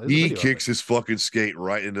 Yeah, he kicks his fucking skate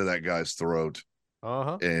right into that guy's throat.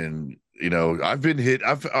 And you know, I've been hit.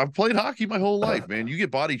 I've played hockey my whole life, man. You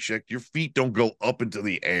get body checked, your feet don't go up into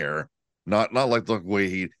the air. Not like the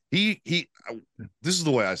way he. This is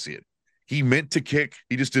the way I see it. He meant to kick.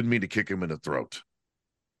 He just didn't mean to kick him in the throat.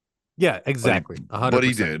 Yeah, exactly. But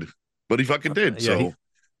he did. But he fucking did. Yeah, so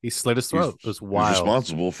he slit his throat. It was wild. He's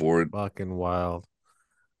responsible for it. Fucking wild.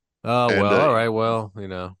 Oh, well, all right. Well, you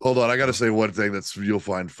know. Hold on. I got to say one thing you'll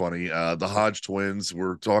find funny. The Hodge twins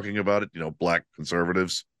were talking about it, you know, black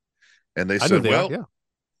conservatives. And they said,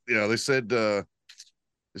 they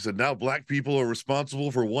said now black people are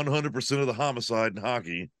responsible for 100% of the homicide in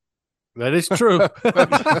hockey. That is true.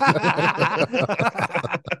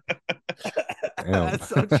 That's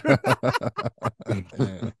so true.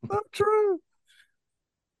 So true.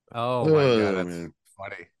 Oh, my God. That's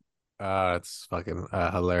funny. It's fucking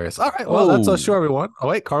hilarious. All right, well, that's our show, everyone. Oh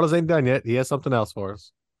wait, Carlos ain't done yet. He has something else for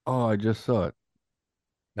us. Oh, I just saw it.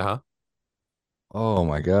 Oh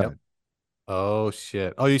my God. Yep. Oh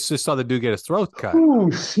shit. Oh, you just saw the dude get his throat cut. Oh,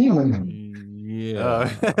 yeah.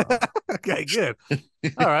 Okay, good.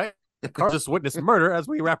 All right. Carlos just witnessed murder as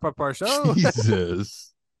we wrap up our show.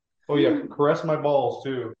 Jesus. Oh yeah, caress my balls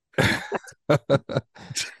too.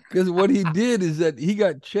 Because what he did is that he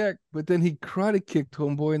got checked, but then he karate kicked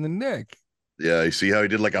homeboy in the neck. Yeah, you see how he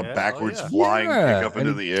did like a backwards flying kick up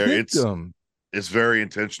into the air. It's very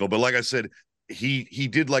intentional. But like I said, he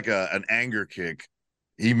did like an anger kick.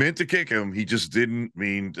 He meant to kick him. He just didn't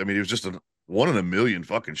mean. I mean, it was just a 1 in a million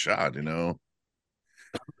fucking shot, you know.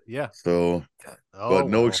 Yeah. So, but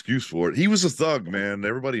no excuse for it. He was a thug, man.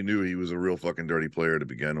 Everybody knew he was a real fucking dirty player to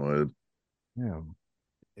begin with. Yeah.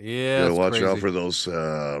 Yeah, watch out for those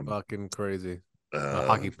fucking crazy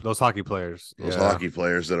those hockey players. Those hockey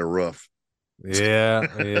players that are rough. Yeah.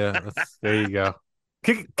 There you go.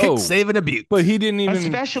 Kick, save, and abuse. But he didn't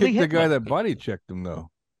even kick the guy that body checked him, though.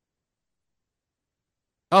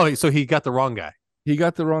 Oh, so he got the wrong guy. He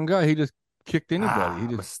got the wrong guy. He just kicked anybody. He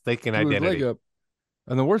just mistaken identity. Up.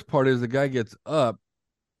 And the worst part is the guy gets up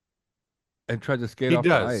and tried to skate off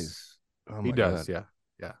the ice. Oh he does. God.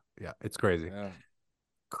 Yeah. It's crazy. Yeah.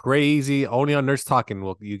 Crazy. Only on Nurse Talking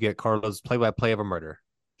will you get Carlos play-by-play of a murder.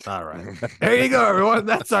 All right. There you go, everyone.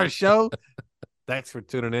 That's our show. Thanks for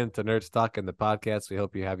tuning in to Nerds Talking the podcast. We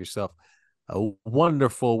hope you have yourself a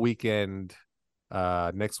wonderful weekend.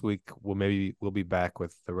 Next week we'll be back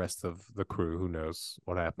with the rest of the crew. Who knows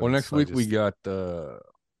what happens? Well, next week we got an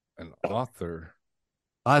author.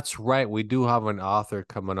 That's right. We do have an author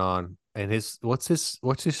coming on, and what's his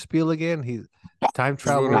spiel again? He's time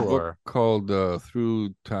traveler or called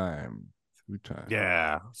Through Time.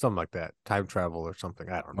 Yeah, something like that. Time travel or something.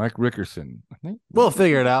 I don't know. Mike Rickerson. I think we'll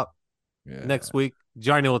figure it out. Yeah. Next week,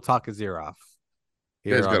 Johnny will talk his ear off.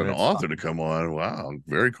 You guys got an author to come on. Wow,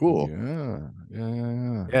 very cool.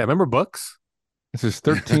 Yeah. Remember books? It's his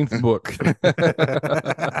 13th book.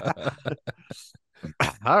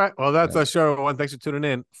 All right. Well, that's our show, everyone. Thanks for tuning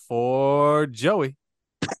in. For Joey.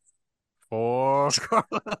 For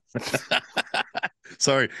Carlos.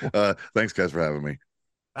 Sorry. Thanks, guys, for having me.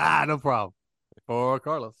 No problem. For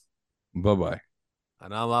Carlos. Bye-bye.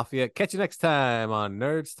 And I'm Lafayette. Catch you next time on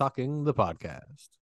Nerds Talking the Podcast.